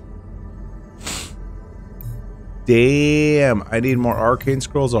 Damn. Damn, I need more arcane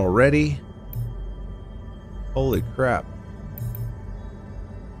scrolls already. Holy crap.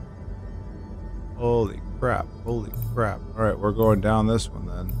 Holy crap. Holy crap. Alright, we're going down this one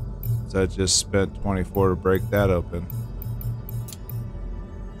then. Since I just spent 24 to break that open.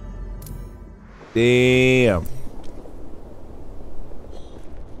 Damn.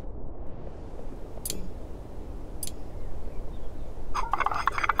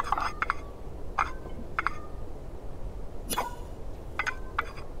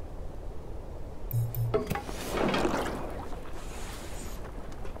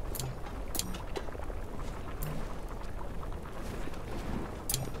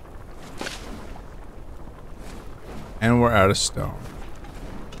 And we're out of stone.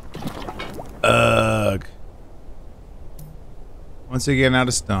 Ugh. Once again, out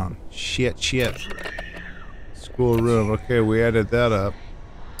of stone. Shit, shit. School room. Okay, we added that up.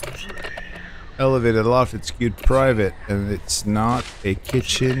 Elevated lofted skewed private. And it's not a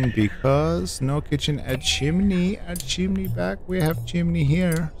kitchen because no kitchen at chimney. At chimney back. We have chimney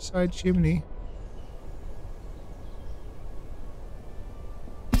here. Side chimney.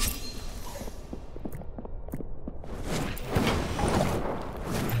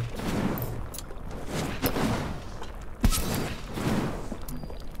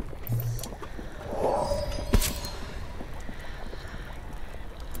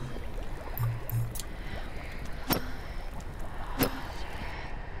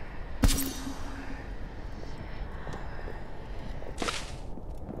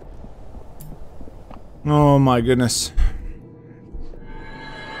 Oh my goodness.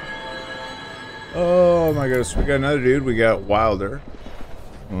 Oh my goodness. We got another dude. We got Wilder.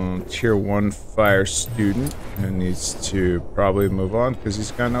 Tier 1 fire student who needs to probably move on because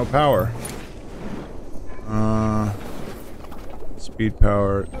he's got no power. Speed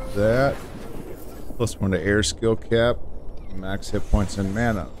power, that. +1 to air skill cap. Max hit points and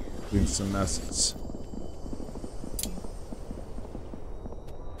mana. Clean some messes.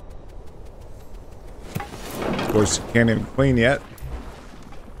 Of course, you can't even clean yet.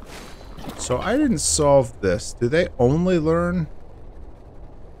 So I didn't solve this. Do they only learn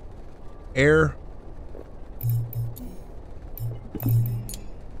air?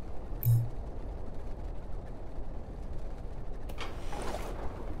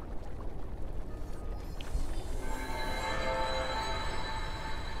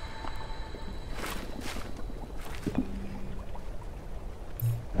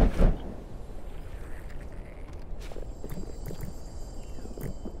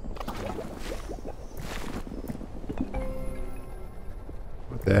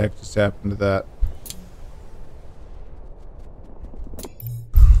 What the heck just happened to that?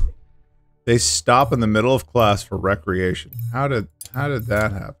 They stop in the middle of class for recreation. How did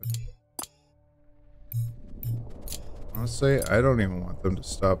that happen? Honestly, I don't even want them to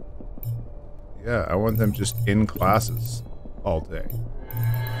stop. Yeah, I want them just in classes all day.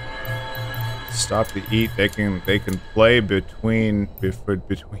 Stop to eat. They can play between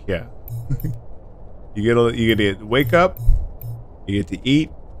yeah. You get to wake up, you get to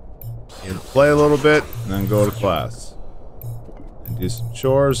eat, you get to play a little bit, and then go to class. And do some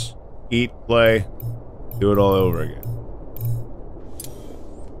chores, eat, play, do it all over again.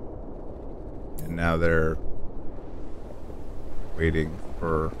 And now they're waiting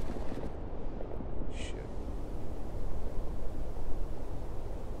for shit.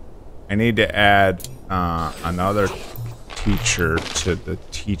 I need to add another teacher to the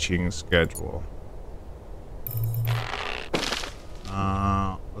teaching schedule.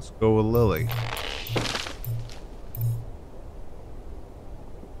 Let's go with Lily.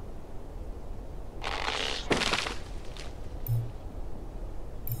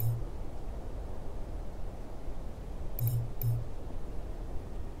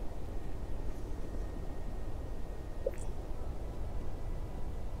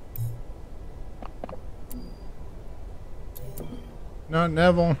 Not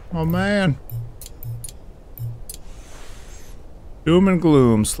Neville. Oh man. Doom and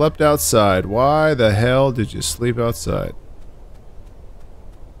gloom. Slept outside. Why the hell did you sleep outside?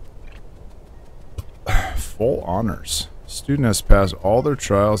 Full honors. Student has passed all their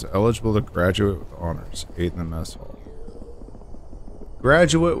trials, eligible to graduate with honors. 8 in the mess hall.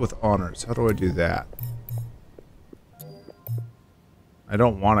 Graduate with honors. How do I do that? I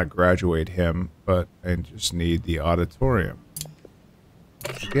don't want to graduate him, but I just need the auditorium.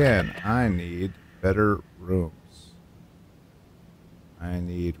 Again, I need better rooms. I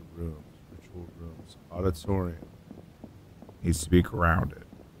need rooms. Ritual rooms. Auditorium. Needs to be grounded.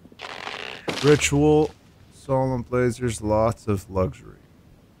 Ritual. Solemn blazers. Lots of luxury.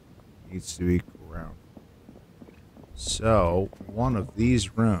 Needs to be grounded. So, one of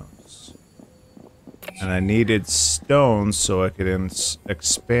these rooms. And I needed stone so I could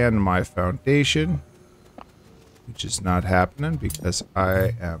expand my foundation. Which is not happening because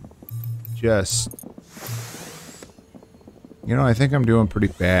I am just... You know, I think I'm doing pretty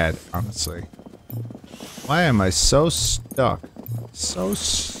bad, honestly. Why am I so stuck? So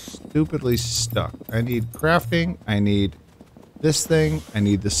stupidly stuck. I need crafting. I need this thing. I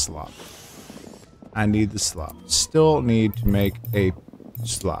need the slop. I need the slop. Still need to make a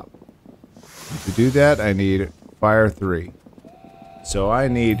slop. To do that, I need fire 3. So I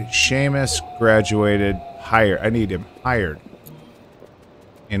need Seamus graduated hire. I need him hired.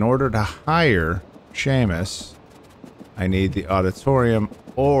 In order to hire Seamus, I need the auditorium,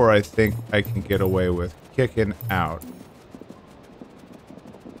 or I think I can get away with kicking out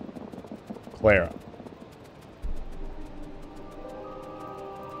Clara.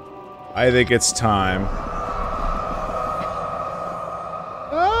 I think it's time.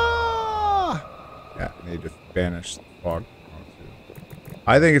 Ah! Yeah, I need to banish the fog.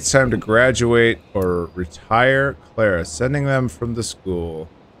 I think it's time to graduate or retire Clara, sending them from the school.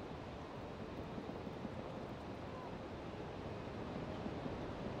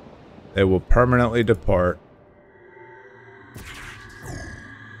 They will permanently depart.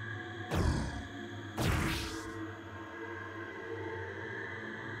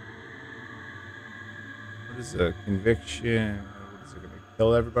 What is a conviction? Is it going to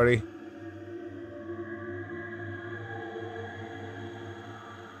kill everybody?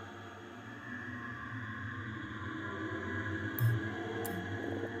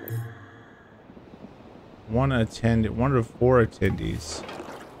 One of 4 attendees.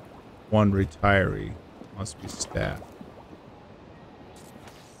 1 retiree. Must be staff.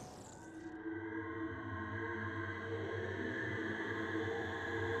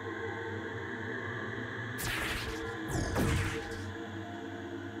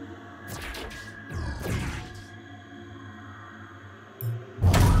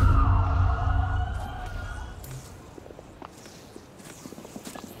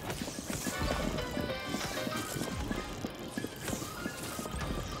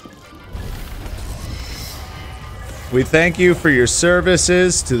 We thank you for your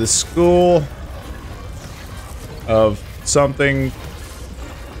services to the school of something.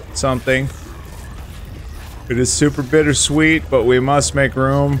 It is super bittersweet, but we must make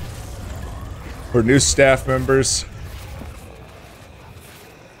room for new staff members.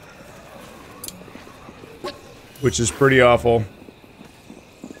 Which is pretty awful.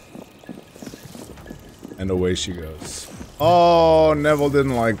 And away she goes. Oh, Neville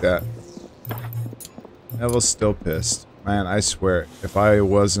didn't like that. Neville's still pissed. Man, I swear, if I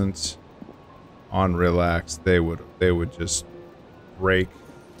wasn't on relax, they would just break.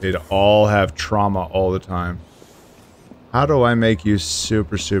 They'd all have trauma all the time. How do I make you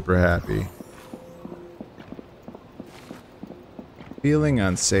super, super happy? Feeling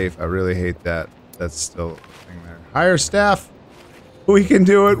unsafe. I really hate that. That's still a thing there. Hire staff! We can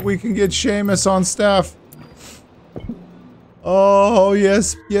do it! We can get Seamus on staff! Oh,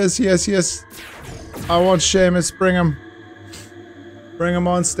 yes, yes, yes, yes. I want Seamus. Bring him. Bring him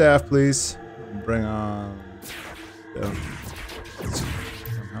on staff, please. Bring on... some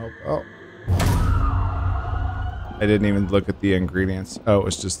help. Oh. I didn't even look at the ingredients. Oh, it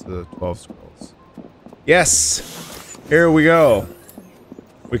was just the 12 scrolls. Yes! Here we go.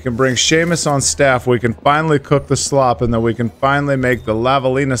 We can bring Seamus on staff. We can finally cook the slop, and then we can finally make the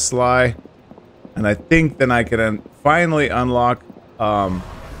Lavalina sly. And I think then I can finally unlock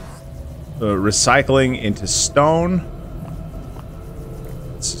recycling into stone.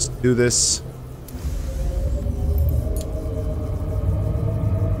 Let's just do this.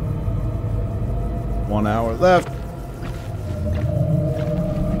 One hour left.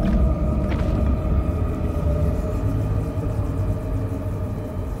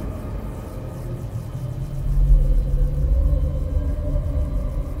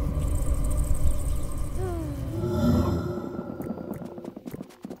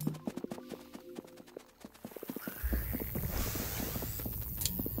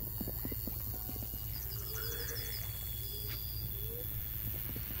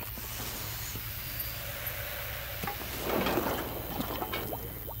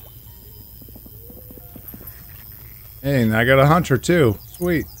 Hey, and I got a hunter too.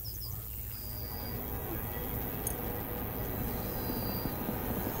 Sweet.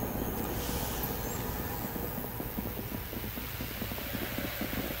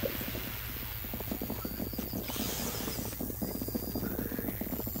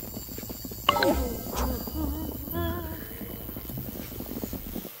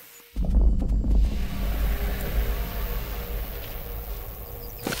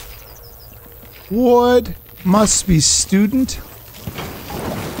 What? Must be student?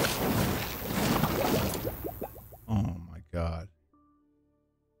 Oh my god.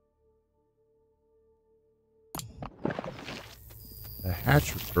 The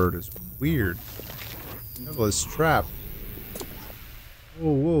hatchet bird is weird. Neville is trapped.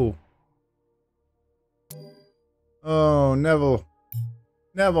 Whoa, whoa. Oh, Neville.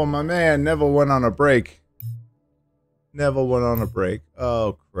 Neville, my man. Neville went on a break. Neville went on a break.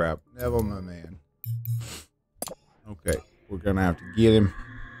 Oh, crap. Neville, my man. Okay, we're gonna have to get him.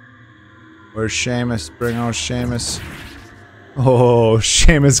 Where's Seamus? Bring on Seamus. Oh,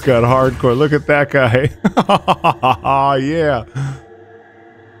 Seamus got hardcore. Look at that guy. Yeah.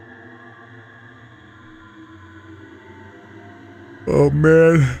 Oh,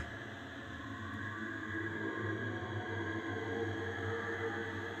 man.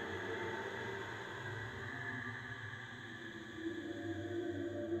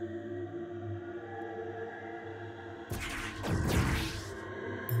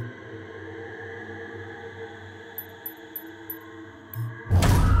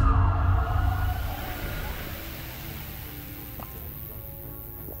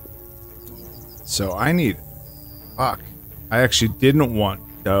 So I need... Fuck. I actually didn't want...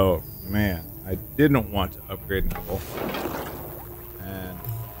 Oh, man. I didn't want to upgrade Neville. And...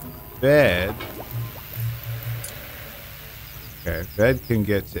 Bed... Okay, bed can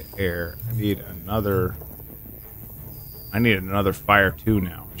get to air. I need another fire 2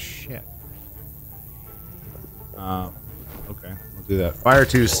 now. Shit. Okay, we'll do that. Fire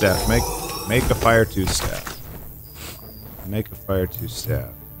 2 staff. Make a fire 2 staff. Make a fire 2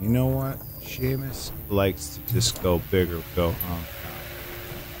 staff. You know what? Seamus likes to just go big or go home.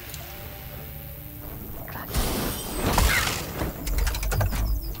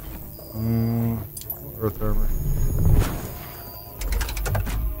 Earth armor.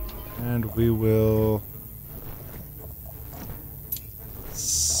 And we will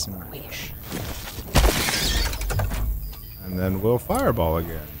smash. And then we'll fireball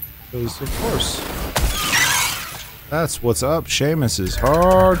again. Because of course. That's what's up. Seamus is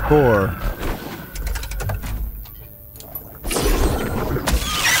hardcore.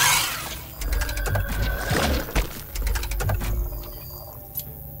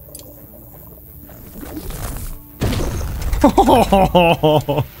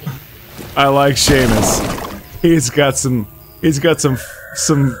 I like Seamus. He's got some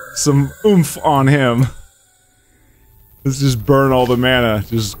oomph on him. Let's just burn all the mana.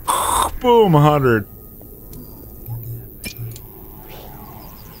 Just boom, 100.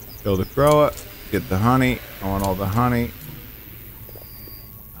 Kill the Croa. Get the honey. I want all the honey.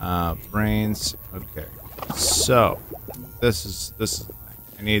 Brains. Okay. So this is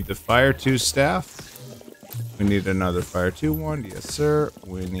I need the fire 2 staff. We need another fire 2 one. Yes, sir.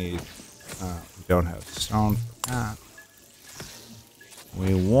 We need we don't have stone for that.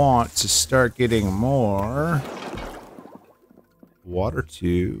 We want to start getting more water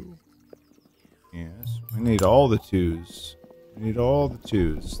 2. Yes, we need all the 2s. We need all the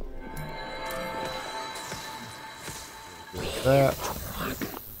 2s. That.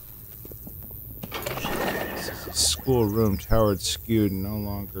 This is a schoolroom towered skewed, no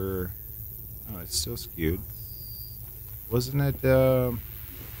longer. Oh, it's still skewed. Wasn't it?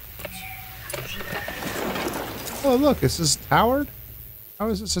 Oh, look, is this towered? How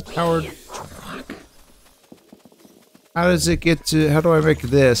is this a towered? How does it get to? How do I make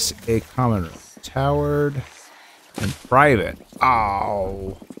this a common room? Towered and private.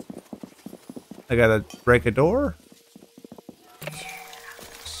 Oh, I gotta break a door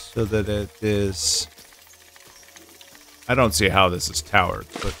so that it is. I don't see how this is towered,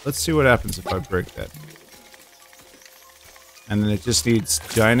 but let's see what happens if I break that. And then it just needs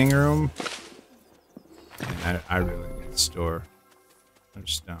dining room. And I really need store.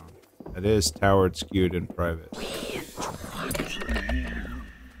 There's stone. That is towered, skewed, and private.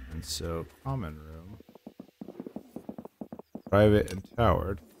 And so, common room. Private and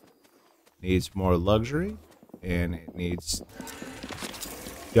towered. Needs more luxury. And it needs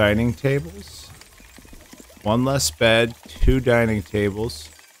dining tables. 1 less bed, 2 dining tables,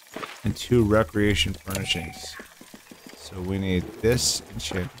 and 2 recreation furnishings. So we need this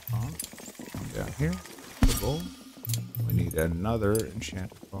enchanted phone. Come down here. The bowl. We need another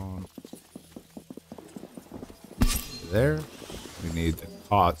enchanted phone. There. We need the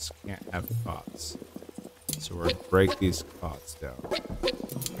cots. Can't have cots. So we're gonna break these cots down.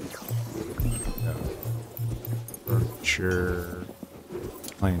 Furniture.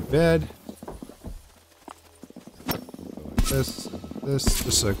 Plain bed. This,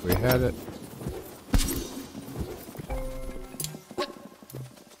 just like we had it.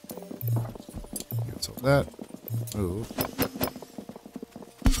 Cancel that. Move.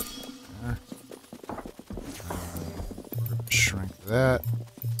 There. We're going to shrink that.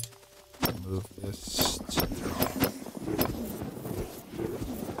 Move this to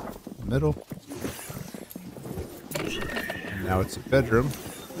the middle. And now it's a bedroom.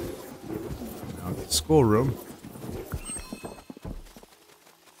 Now it's a schoolroom.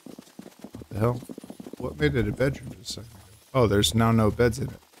 What the hell? What made it a bedroom just a second ago? Oh, there's now no beds in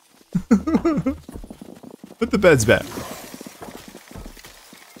it. Put the beds back.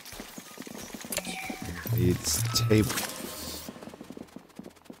 Needs tables.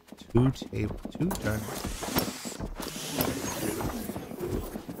 Two dining.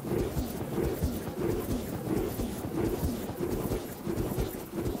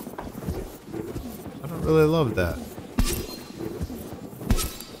 I don't really love that.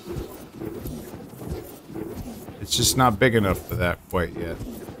 It's just not big enough for that quite yet.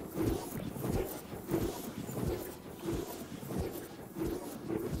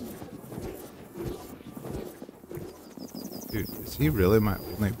 Dude, is he really my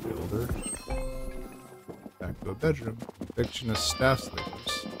only builder? Back to a bedroom. Eviction of staff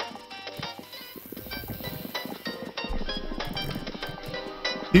sleepers.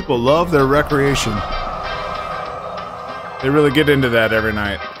 People love their recreation. They really get into that every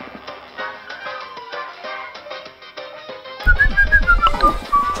night.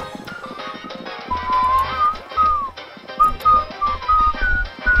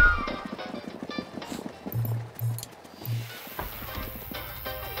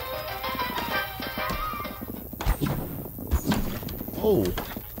 Oh.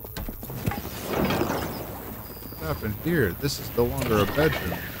 What happened here? This is no longer a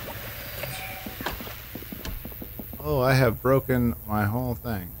bedroom. Oh, I have broken my whole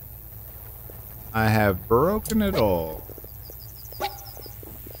thing. I have broken it all.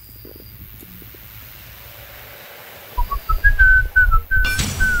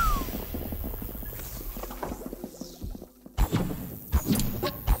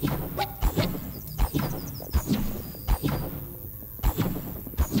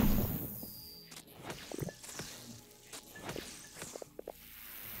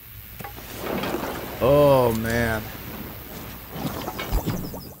 Oh, man.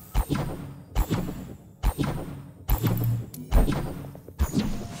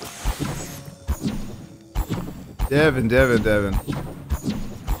 Devin.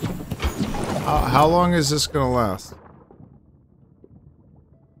 How long is this gonna last?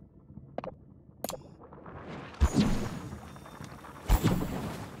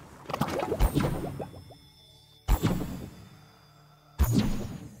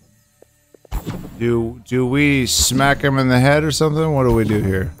 Do we smack him in the head or something? What do we do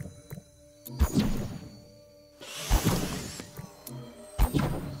here?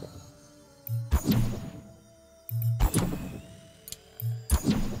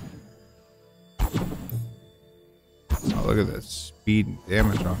 Oh, look at that speed and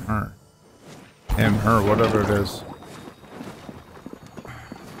damage on her. Him, her, whatever it is.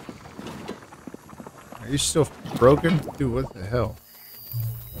 Are you still broken? Dude, what the hell?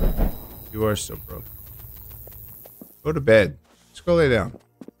 You are still broken. Go to bed. Just go lay down.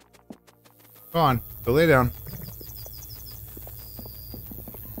 Go on. Go lay down.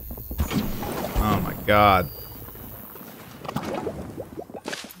 Oh my god.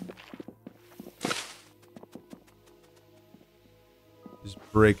 Just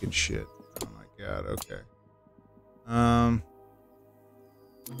breaking shit. Oh my god, okay.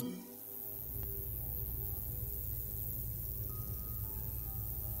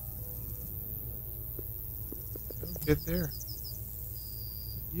 Get there.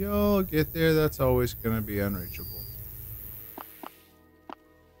 You'll get there. That's always going to be unreachable.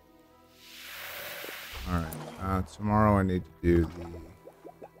 Alright. Tomorrow I need to do the...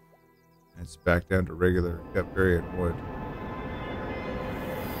 It's back down to regular cutberry and wood.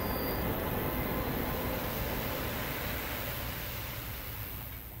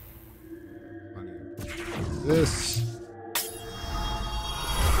 This...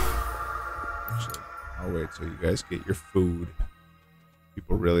 I'll wait till you guys get your food.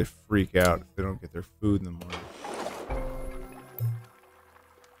 People really freak out if they don't get their food in the morning.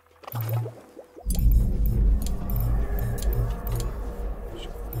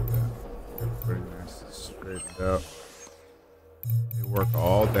 Pretty nice, straightened out. They work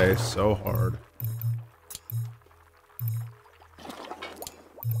all day so hard.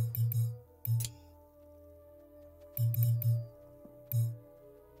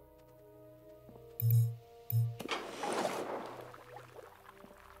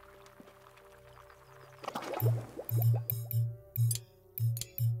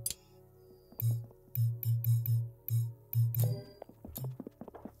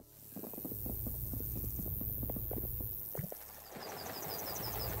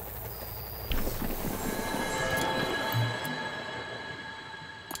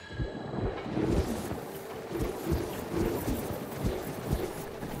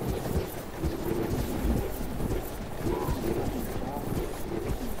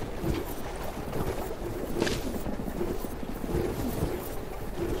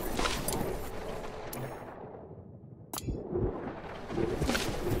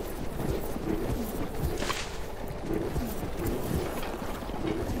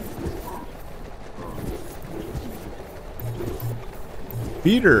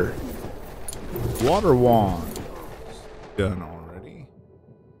 Peter. Water wand. Done already.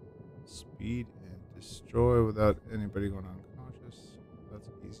 Speed and destroy without anybody going unconscious. That's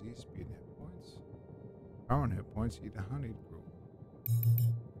easy. Speed and hit points. Power and hit points. Eat a honeyed gruel.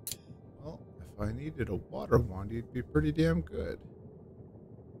 Well, if I needed a water wand, you'd be pretty damn good.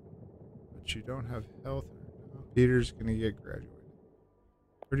 But you don't have health. Peter's gonna get graduated.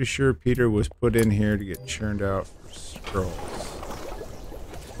 Pretty sure Peter was put in here to get churned out for scrolls.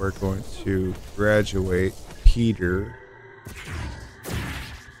 We're going to graduate Peter.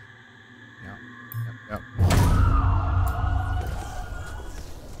 Yep.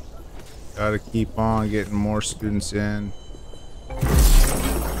 Gotta keep on getting more students in.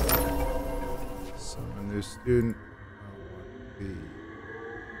 Summon a new student.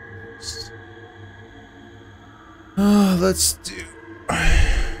 Let's do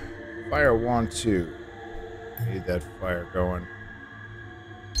Fire Wand 2. Need that fire going.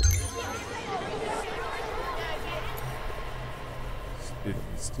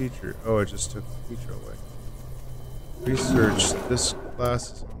 Student's teacher. Oh, I just took the teacher away. Research. This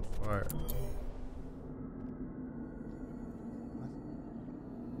class is on fire.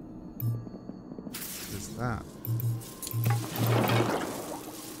 What is that?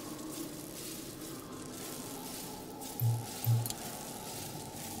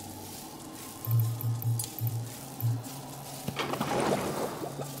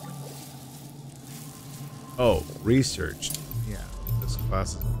 Oh, researched. Yeah, this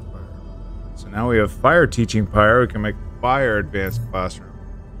class is on fire. So now we have fire teaching pyre. We can make fire advanced classroom.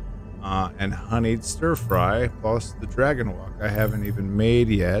 And honeyed stir fry plus the dragon walk I haven't even made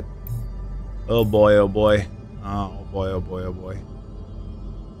yet. Oh boy, oh boy. Oh boy, oh boy, oh boy.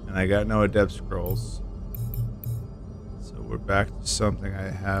 And I got no adept scrolls. So we're back to something I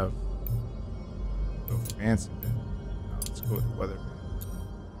have so fancy in. Now let's go with weather.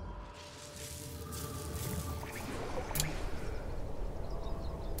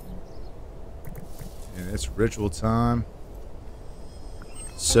 And it's ritual time.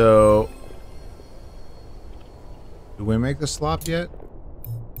 So, do we make the slop yet?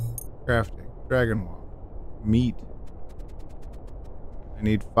 Crafting. Dragon walk. Meat. I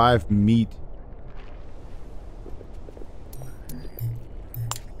need 5 meat.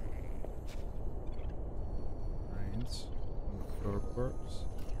 Brains. Throw a corpse.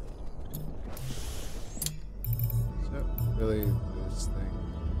 Is that really this thing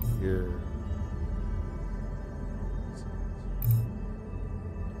here?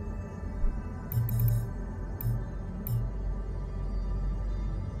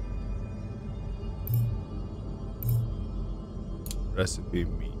 Recipe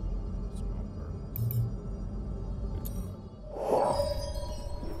meat.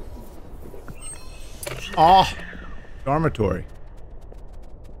 Ah! Dormitory.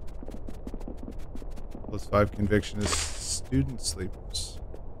 +5 conviction is student sleepers.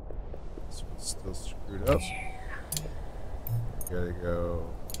 This one's still screwed up. Gotta go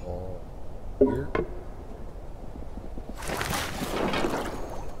all here.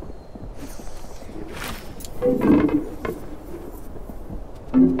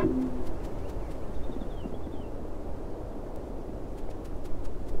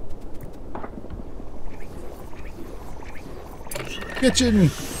 Kitchen!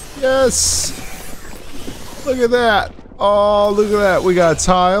 Yes! Look at that! Oh, look at that! We got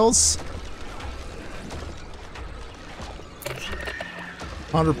tiles.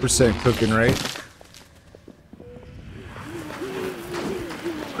 100% cooking rate.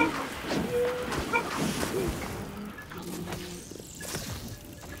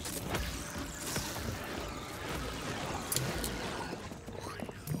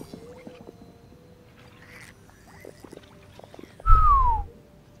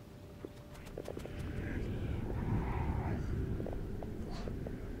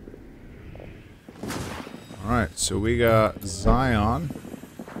 Alright, so we got Zion.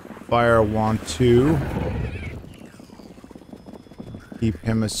 Fire Wand 2. Keep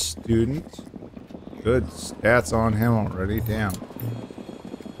him a student. Good stats on him already, damn.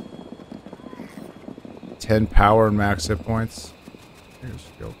 10 power and max hit points. Here's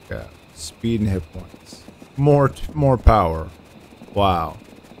skill cap. Speed and hit points. More power. Wow.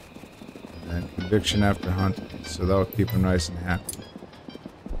 And then conviction after hunting. So that'll keep him nice and happy.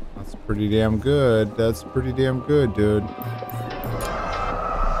 That's pretty damn good. That's pretty damn good, dude.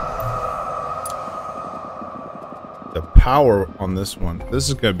 The power on this one. This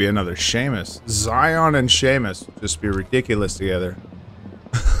is going to be another Seamus. Zion and Seamus just be ridiculous together.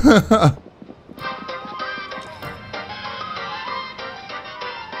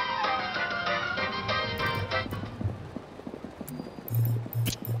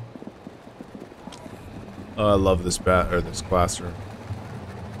 Oh, I love this this classroom.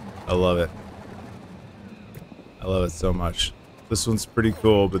 I love it. I love it so much. This one's pretty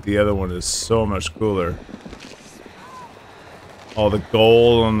cool, but the other one is so much cooler. All the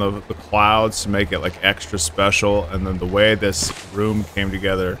gold on the clouds to make it like extra special, and then the way this room came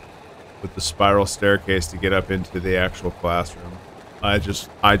together with the spiral staircase to get up into the actual classroom. I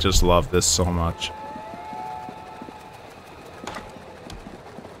just love this so much.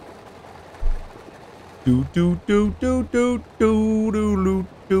 Do do do do do do do do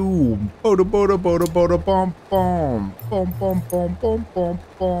do. Boda boda boda boda bom bom bom bom bom bom bom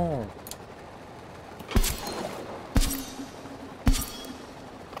bom.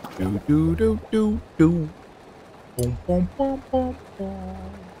 Do do do do do. Bom bom bom bom bom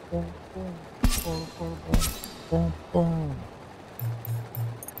bom bom bom bom bom.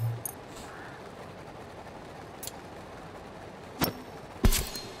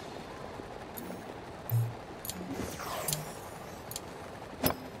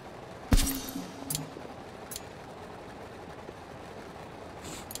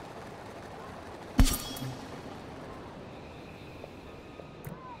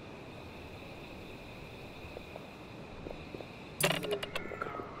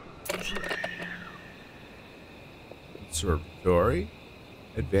 Observatory,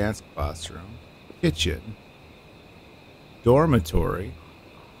 advanced classroom, kitchen, dormitory.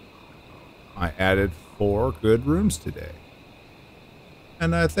 I added 4 good rooms today.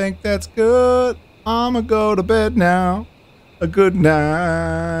 And I think that's good. I'ma go to bed now. A good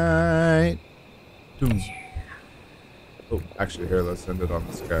night. Doom. Oh, actually here, let's end it on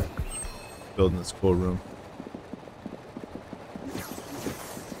this guy. Building this cool room.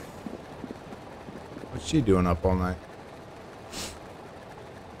 What's she doing up all night?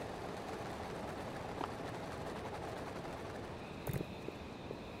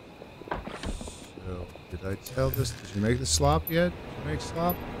 Did I tell this? Did you make the slop yet? Did you make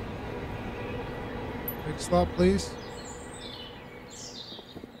slop? Make slop, please.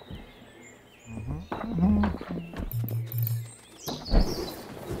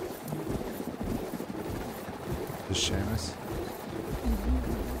 The Shamus.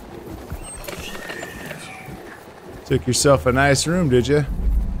 Took yourself a nice room, did you?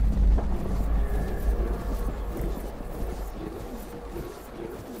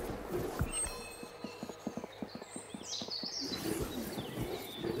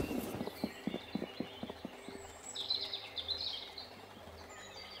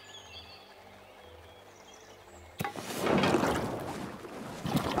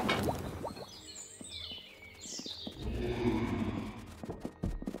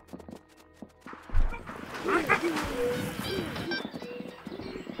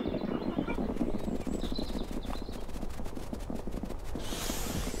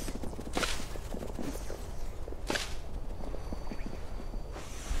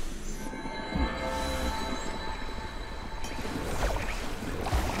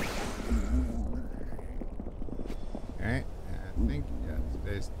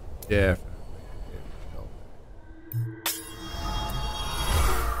 Definitely.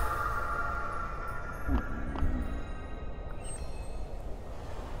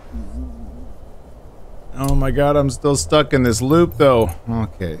 Oh my god, I'm still stuck in this loop though.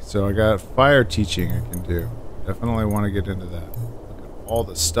 Okay, so I got fire teaching I can do. Definitely want to get into that. Look at all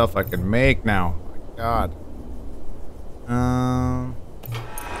the stuff I can make now. My god.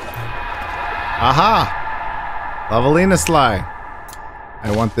 Aha! Lavalina Sly. I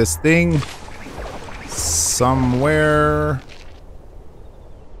want this thing somewhere.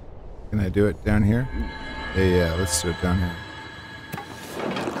 Can I do it down here? Yeah, let's do it down here.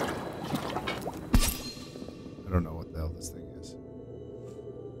 I don't know what the hell this thing is.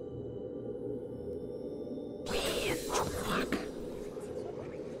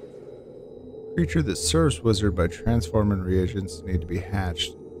 Creature that serves wizard by transforming reagents need to be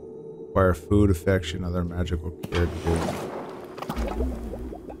hatched. Require food, affection, other magical care to do it.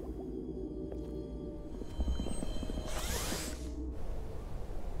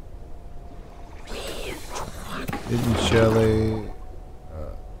 Hidden Shelley.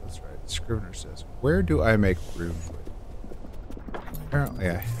 That's right. Scrivener says, where do I make rune wood? Apparently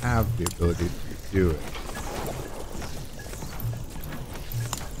I have the ability to do it.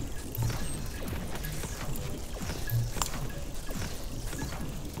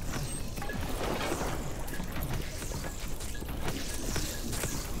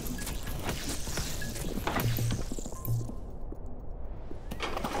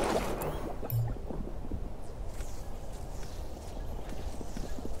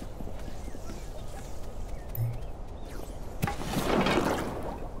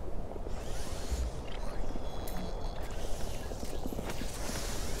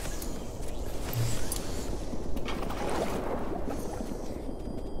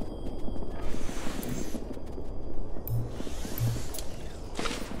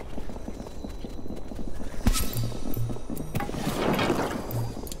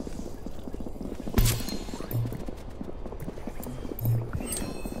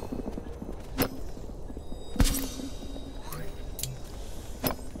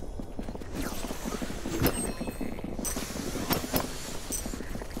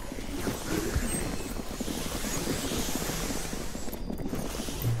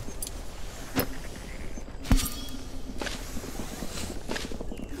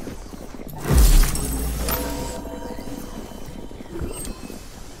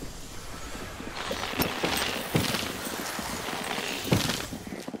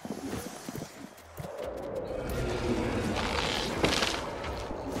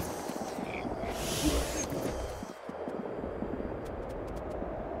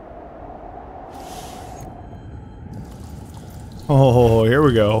 Oh, here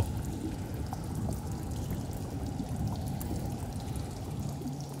we go.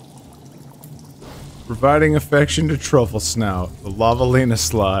 Providing affection to Truffle Snout, the Lavalina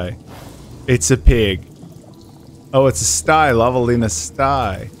Sly. It's a pig. Oh, it's a sty, Lavalina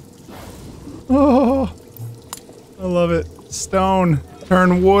sty. Oh, I love it. Stone.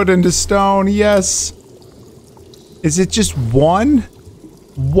 Turn wood into stone, yes. Is it just one?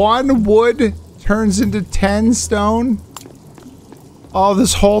 One wood turns into 10 stone? Oh,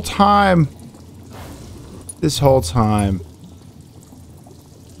 this whole time. This whole time.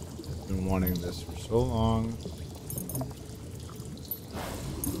 I've been wanting this for so long.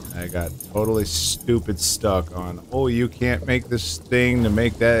 I got totally stupid stuck on, oh, you can't make this thing to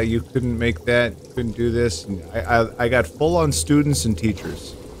make that, you couldn't make that, you couldn't do this. And I got full on students and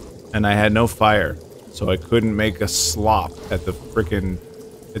teachers. And I had no fire. So I couldn't make a slop at the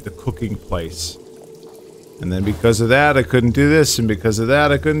cooking place. And then because of that, I couldn't do this, and because of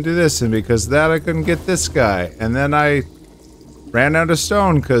that, I couldn't do this, and because of that, I couldn't get this guy. And then I ran out of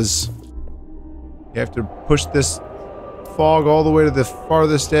stone, because you have to push this fog all the way to the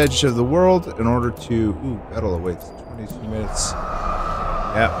farthest edge of the world in order to... Ooh, that'll wait 22 minutes.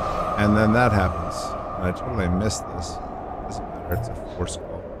 Yep. And then that happens. And I totally missed this. Doesn't matter, it's a force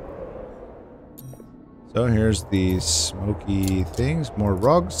call. So here's these smoky things. More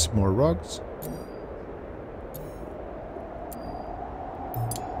rugs, more rugs.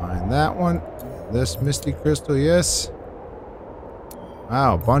 Find that one. This misty crystal, yes.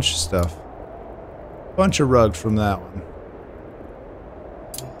 Wow, bunch of stuff. Bunch of rugs from that one.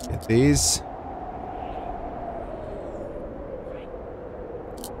 Get these.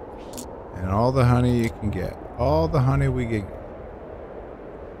 And all the honey you can get. All the honey we can get.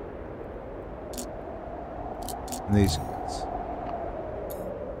 And these guys.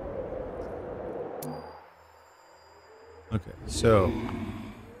 Okay, so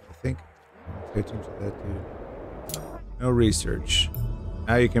I think I'll pay attention to that dude. No research.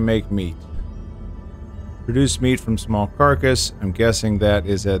 Now you can make meat. Produce meat from small carcass. I'm guessing that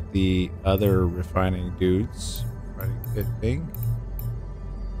is at the other refining dudes. Refining pit thing.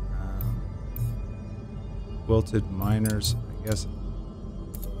 Wilted miners. I guess. I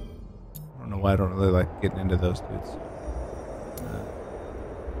don't know why I don't really like getting into those dudes.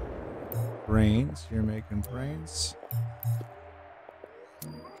 Brains. You're making brains.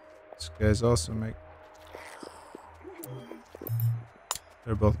 This guy's also making...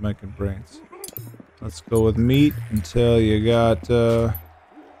 They're both making brains. Let's go with meat until you got, oh.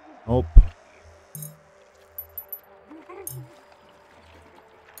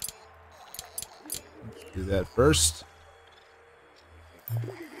 Let's do that first.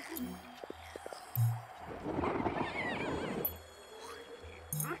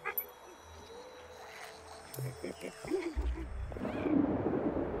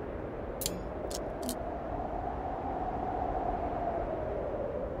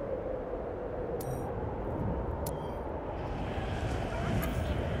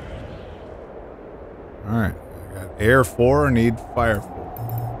 Alright, I got air 4, I need fire 4.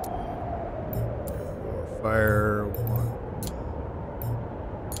 Air 4, fire 1.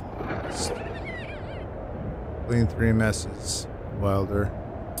 Clean 3 messes, Wilder.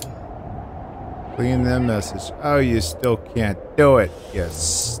 Clean them messes. Oh, you still can't do it. You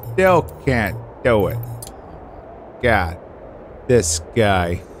still can't do it. God. This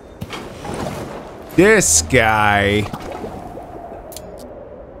guy. This guy.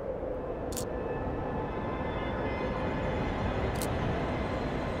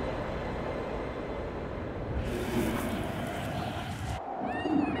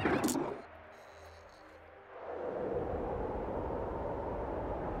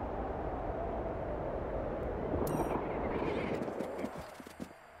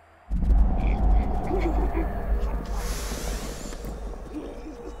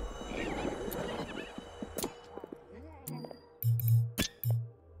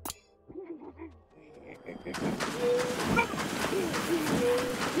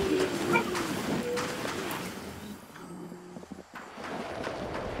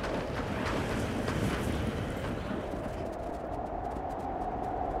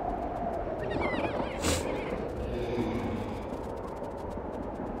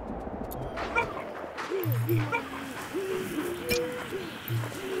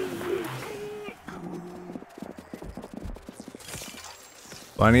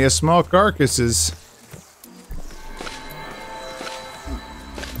 Plenty of small carcasses.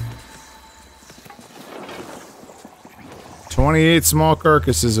 $28 small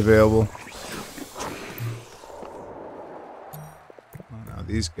carcasses available. Oh, no,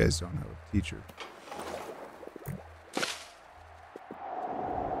 these guys don't have a teacher.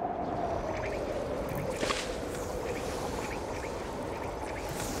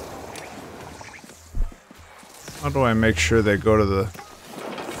 How do I make sure they go to the...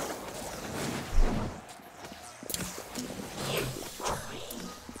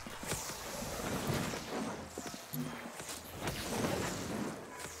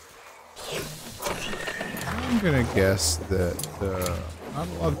 I'm gonna guess that not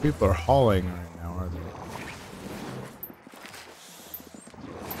a lot of people are hauling right now, are they?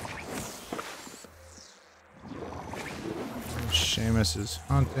 Seamus is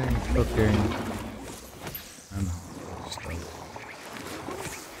hunting, cooking, and stuff.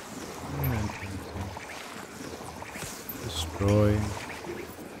 And destroying.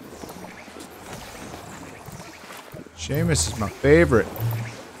 Seamus is my favorite.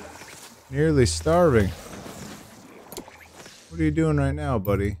 Nearly starving. What are you doing right now,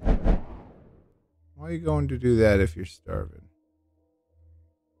 buddy? Why are you going to do that if you're starving?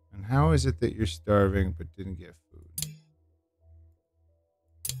 And how is it that you're starving but didn't get food?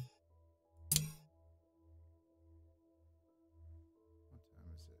 What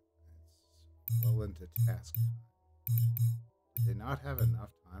time is it? It's well into task time. Did they not have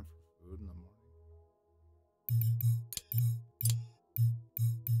enough time for food in the morning?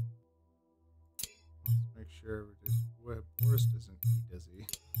 Let's make sure we're just... Boris doesn't eat, does he?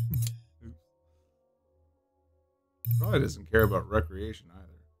 Probably doesn't care about recreation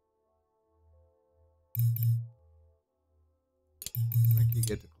either. Let's make you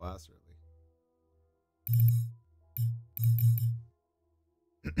get to class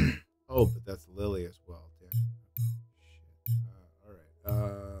early. Oh, but that's Lily as well. Damn it. Shit. Alright.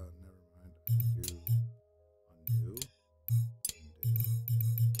 Never mind. Undo.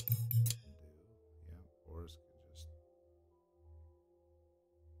 Yeah, Boris can just...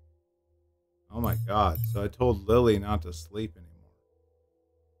 Oh my god. So I told Lily not to sleep anymore.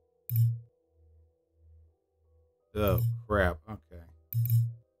 Oh, crap. Okay.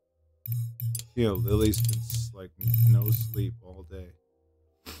 You know, Lily's been like no sleep all day.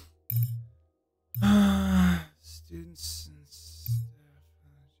 Students and staff.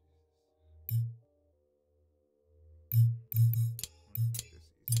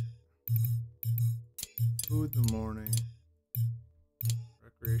 Food in the morning.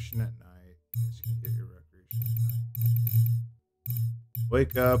 Recreation at night. Yes, you can get your recreation at night.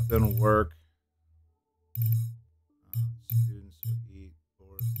 Wake up, then work. Students will eat.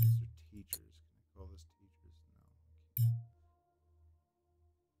 Boris, these are teachers. Can I call this teachers? No.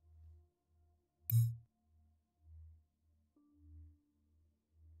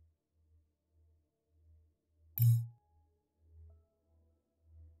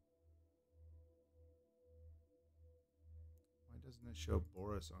 Why doesn't it show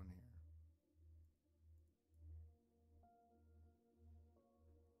Boris on here?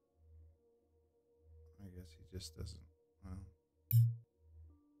 I guess he just doesn't. Well,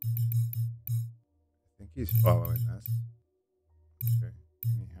 I think he's following this. Okay.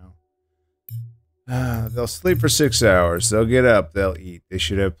 Anyhow. They'll sleep for 6 hours. They'll get up. They'll eat. They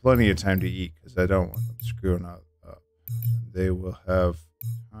should have plenty of time to eat because I don't want them screwing up. They will have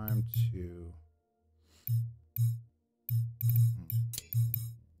time to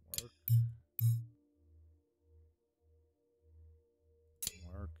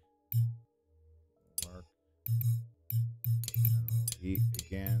work, and we'll eat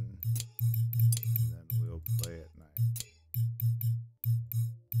again, and then we'll play at night.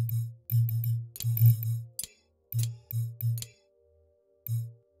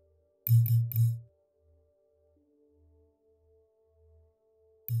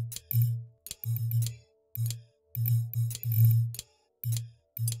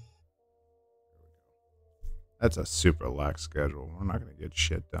 That's a super lax schedule. We're not going to get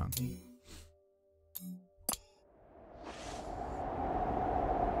shit done.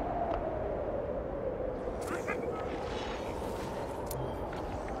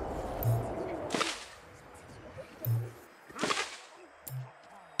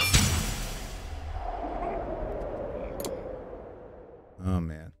 Oh,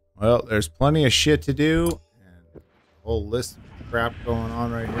 man. Well, there's plenty of shit to do. And a whole list of crap going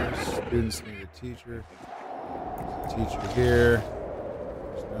on right here. Students need a teacher. Teacher here.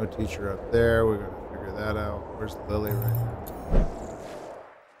 There's no teacher up there. We're going to figure that out. Where's Lily right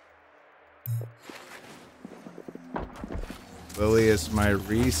now? Lily is my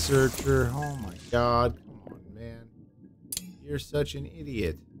researcher. Oh my god. Come on, man. You're such an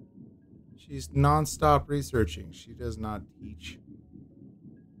idiot. She's non-stop researching. She does not teach.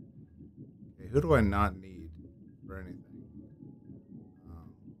 Okay, who do I not need for anything?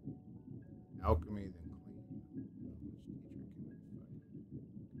 Alchemy, then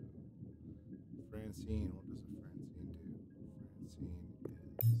Francine, what does a Francine do?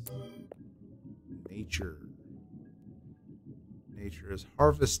 Francine is nature. nature is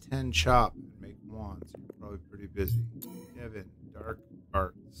harvest 10 chop and make wands. You're probably pretty busy. Kevin, dark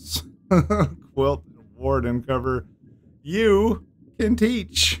arts. Quilt and ward and cover. You can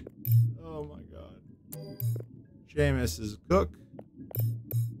teach. Oh my god. Seamus is cook.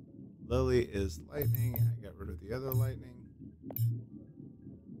 Lily is lightning. I got rid of the other lightning.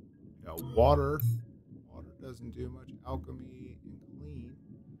 Got water. Water doesn't do much. Alchemy and clean.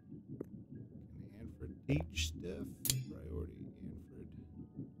 Can Anfred teach stuff? Priority Anfred.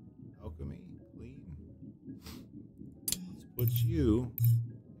 Alchemy, clean. Let's put you.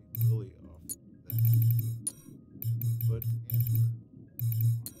 Take Lily off that. Put Anfred.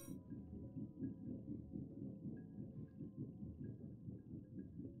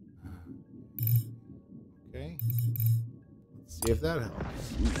 Okay. Let's see if that helps.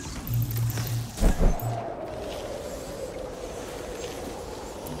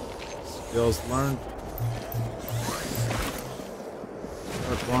 Skills learned.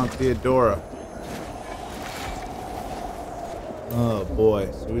 Dark Theodora. Oh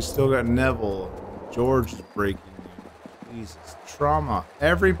boy. So we still got Neville. George is breaking in. Jesus. Trauma.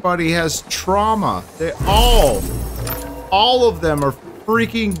 Everybody has trauma. They all of them are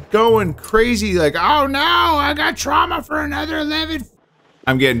freaking going crazy. Like, oh no, I got trauma for another 11.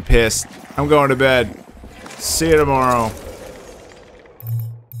 I'm getting pissed. I'm going to bed. See you tomorrow.